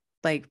within,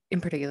 like,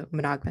 in particular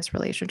monogamous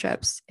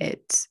relationships,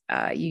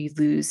 you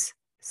lose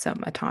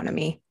some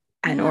autonomy,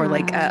 and or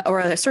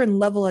a certain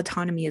level of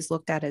autonomy is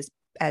looked at as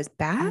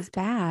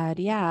bad.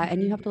 Yeah.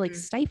 And you have to like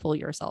stifle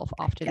yourself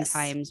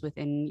oftentimes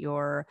within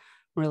your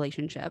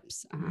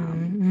relationships.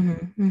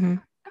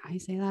 I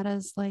say that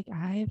as like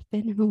I've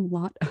been in a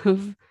lot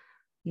of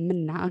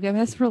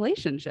monogamous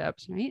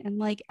relationships, right? And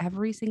like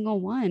every single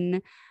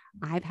one,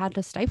 I've had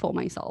to stifle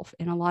myself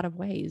in a lot of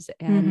ways,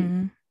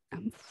 and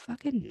I'm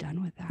fucking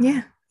done with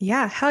that.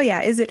 Yeah, hell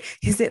yeah. Is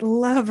it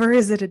love or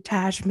is it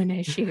attachment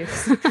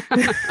issues?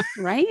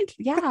 Right?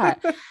 Yeah.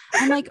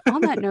 And like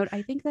on that note,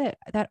 I think that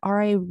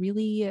RA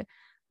really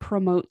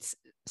promotes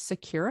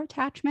secure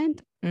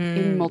attachment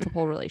in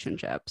multiple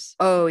relationships.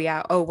 Oh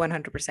yeah. Oh,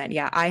 100%.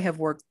 Yeah. I have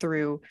worked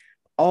through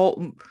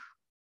all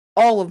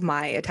of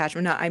my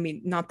attachment.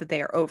 Not that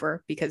they are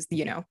over, because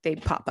they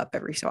pop up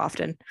every so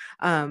often.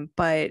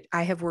 But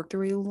I have worked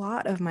through a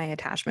lot of my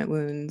attachment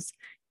wounds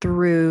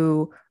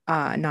through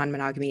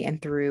non-monogamy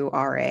and through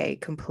RA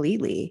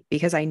completely,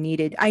 because I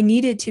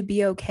needed to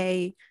be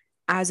okay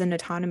as an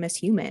autonomous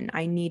human.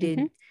 I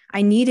needed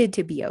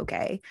to be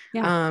okay.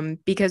 Yeah.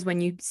 Because when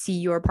you see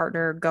your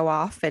partner go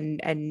off and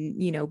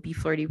be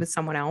flirty with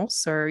someone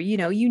else, or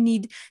you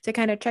need to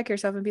kind of check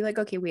yourself and be like,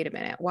 okay, wait a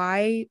minute,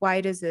 why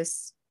does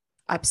this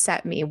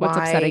upset me? What's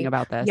upsetting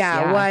about this?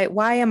 Yeah, Yeah.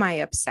 why am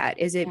I upset?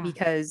 Is it Yeah.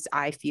 because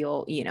I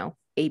feel,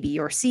 A, B,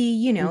 or C?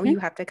 You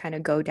have to kind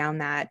of go down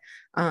that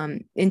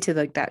into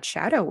like that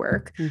shadow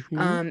work.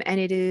 And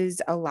it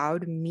has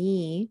allowed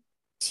me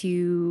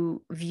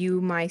to view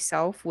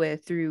myself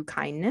through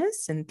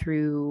kindness and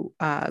through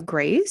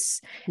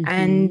grace,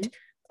 and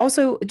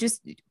also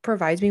just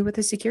provides me with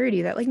a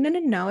security that like,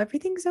 no,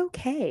 everything's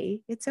okay.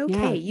 It's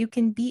okay. You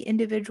can be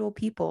individual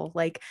people.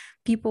 Like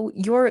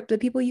the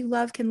people you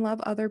love can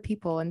love other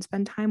people and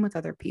spend time with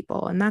other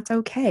people. And that's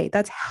okay.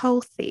 That's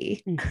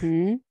healthy.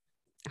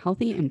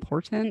 Healthy,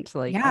 important,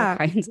 like Yeah. all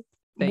kinds of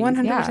things.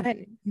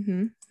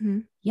 100%.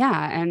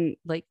 Yeah. And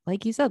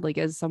like you said, like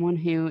as someone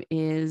who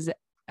is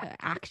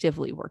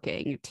actively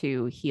working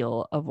to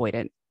heal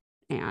avoidant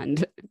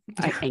and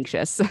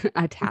anxious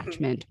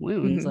attachment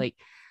wounds, like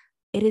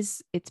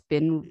it's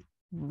been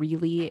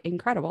really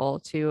incredible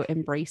to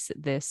embrace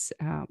this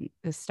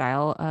this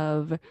style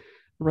of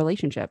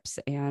relationships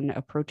and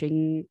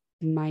approaching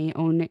my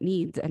own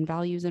needs and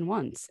values and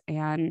wants,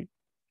 and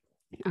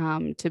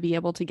to be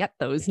able to get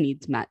those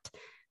needs met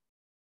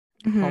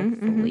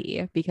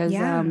healthfully, because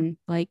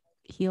like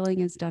healing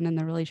is done in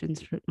the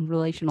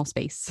relational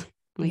space.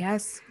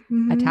 Like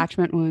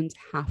attachment wounds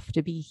have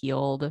to be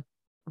healed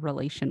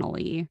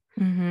relationally.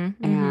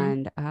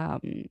 And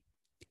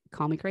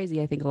call me crazy,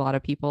 I think a lot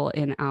of people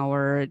in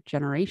our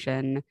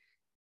generation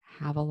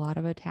have a lot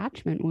of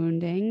attachment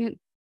wounding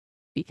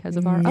because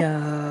of our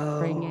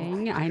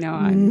upbringing. I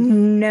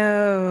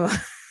know.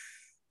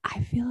 I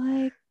feel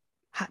like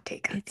hot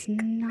take. It's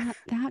not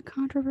that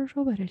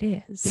controversial, but it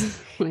is.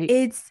 Like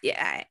it's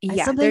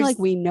something like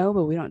we know,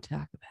 but we don't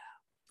talk about.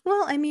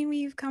 Well, I mean,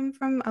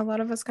 a lot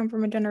of us come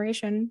from a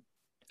generation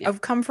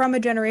of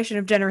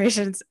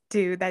generations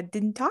too that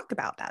didn't talk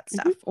about that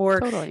stuff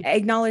or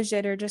acknowledge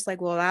it, or just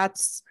like, well,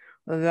 that's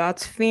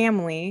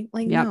family.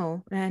 Like,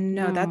 no,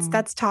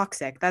 that's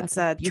toxic. That's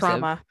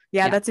trauma.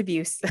 Yeah, that's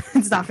abuse.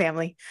 It's not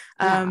family.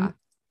 So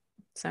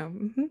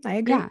I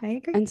agree. I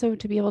agree. And so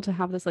to be able to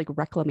have this like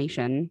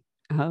reclamation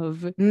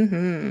of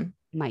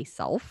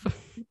myself,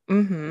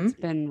 it's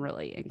been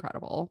really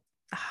incredible.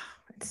 Oh,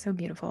 it's so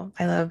beautiful.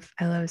 I love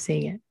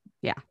seeing it.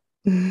 Yeah.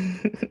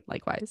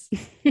 Likewise.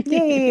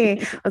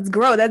 Yay. Let's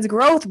grow. That's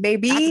growth,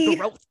 baby. That's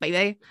growth,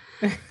 baby.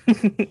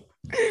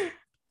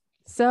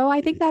 So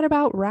I think that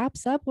about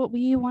wraps up what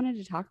we wanted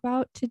to talk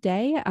about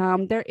today.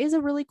 There is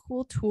a really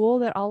cool tool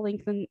that I'll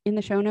link in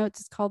the show notes.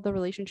 It's called the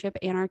Relationship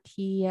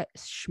Anarchy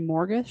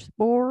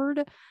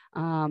Smorgasbord.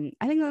 I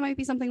think that might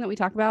be something that we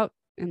talk about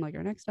in like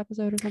our next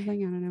episode or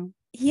something. I don't know.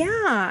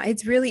 Yeah, I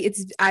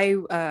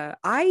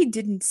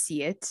didn't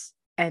see it,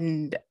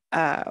 and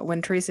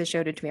when Teresa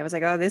showed it to me, I was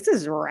like, oh, this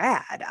is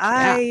rad.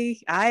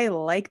 I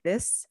like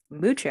this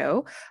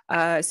mucho.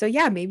 So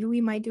yeah, maybe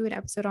we might do an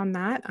episode on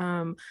that.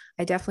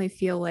 I definitely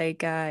feel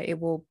like it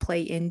will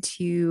play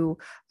into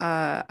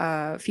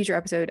a future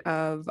episode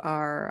of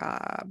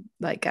our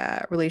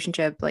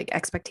relationship like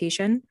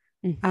expectation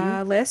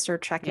list or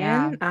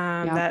check-in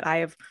that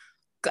I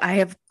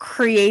have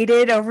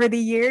created over the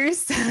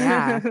years.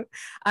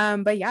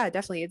 But yeah,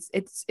 definitely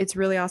it's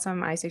really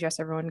awesome. I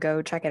suggest everyone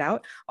go check it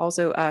out.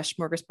 Also,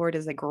 smorgasbord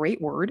is a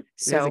great word.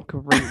 So it's a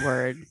great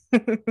word.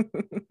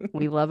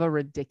 We love a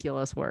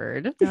ridiculous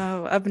word.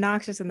 Oh,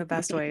 obnoxious in the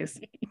best ways.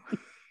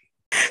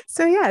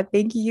 So yeah,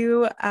 thank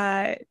you.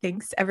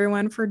 Thanks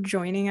everyone for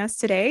joining us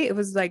today. It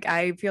was like,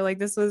 I feel like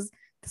this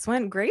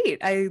went great.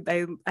 I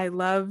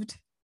loved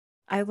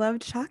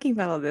talking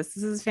about all this.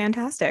 This is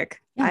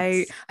fantastic.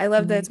 I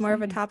love that it's more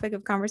of a topic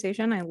of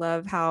conversation. I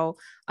love how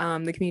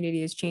the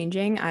community is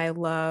changing. I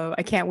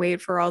can't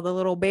wait for all the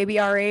little baby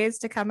RAs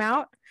to come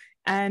out.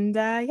 And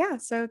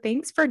so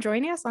thanks for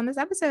joining us on this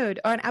episode,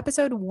 on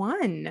episode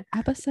 1.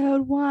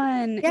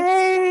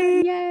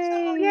 Yay!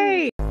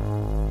 Yay!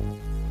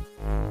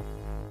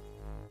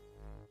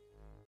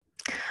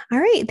 All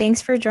right.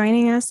 Thanks for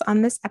joining us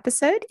on this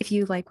episode. If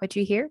you like what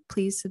you hear,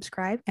 please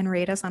subscribe and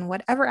rate us on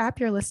whatever app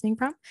you're listening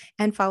from,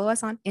 and follow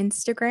us on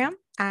Instagram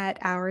at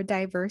Our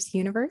Diverse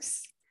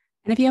Universe.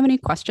 And if you have any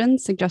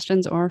questions,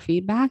 suggestions, or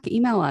feedback,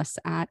 email us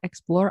at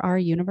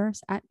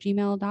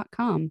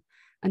exploreouruniverse@gmail.com.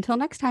 Until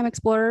next time,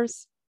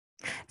 explorers.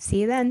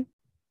 See you then.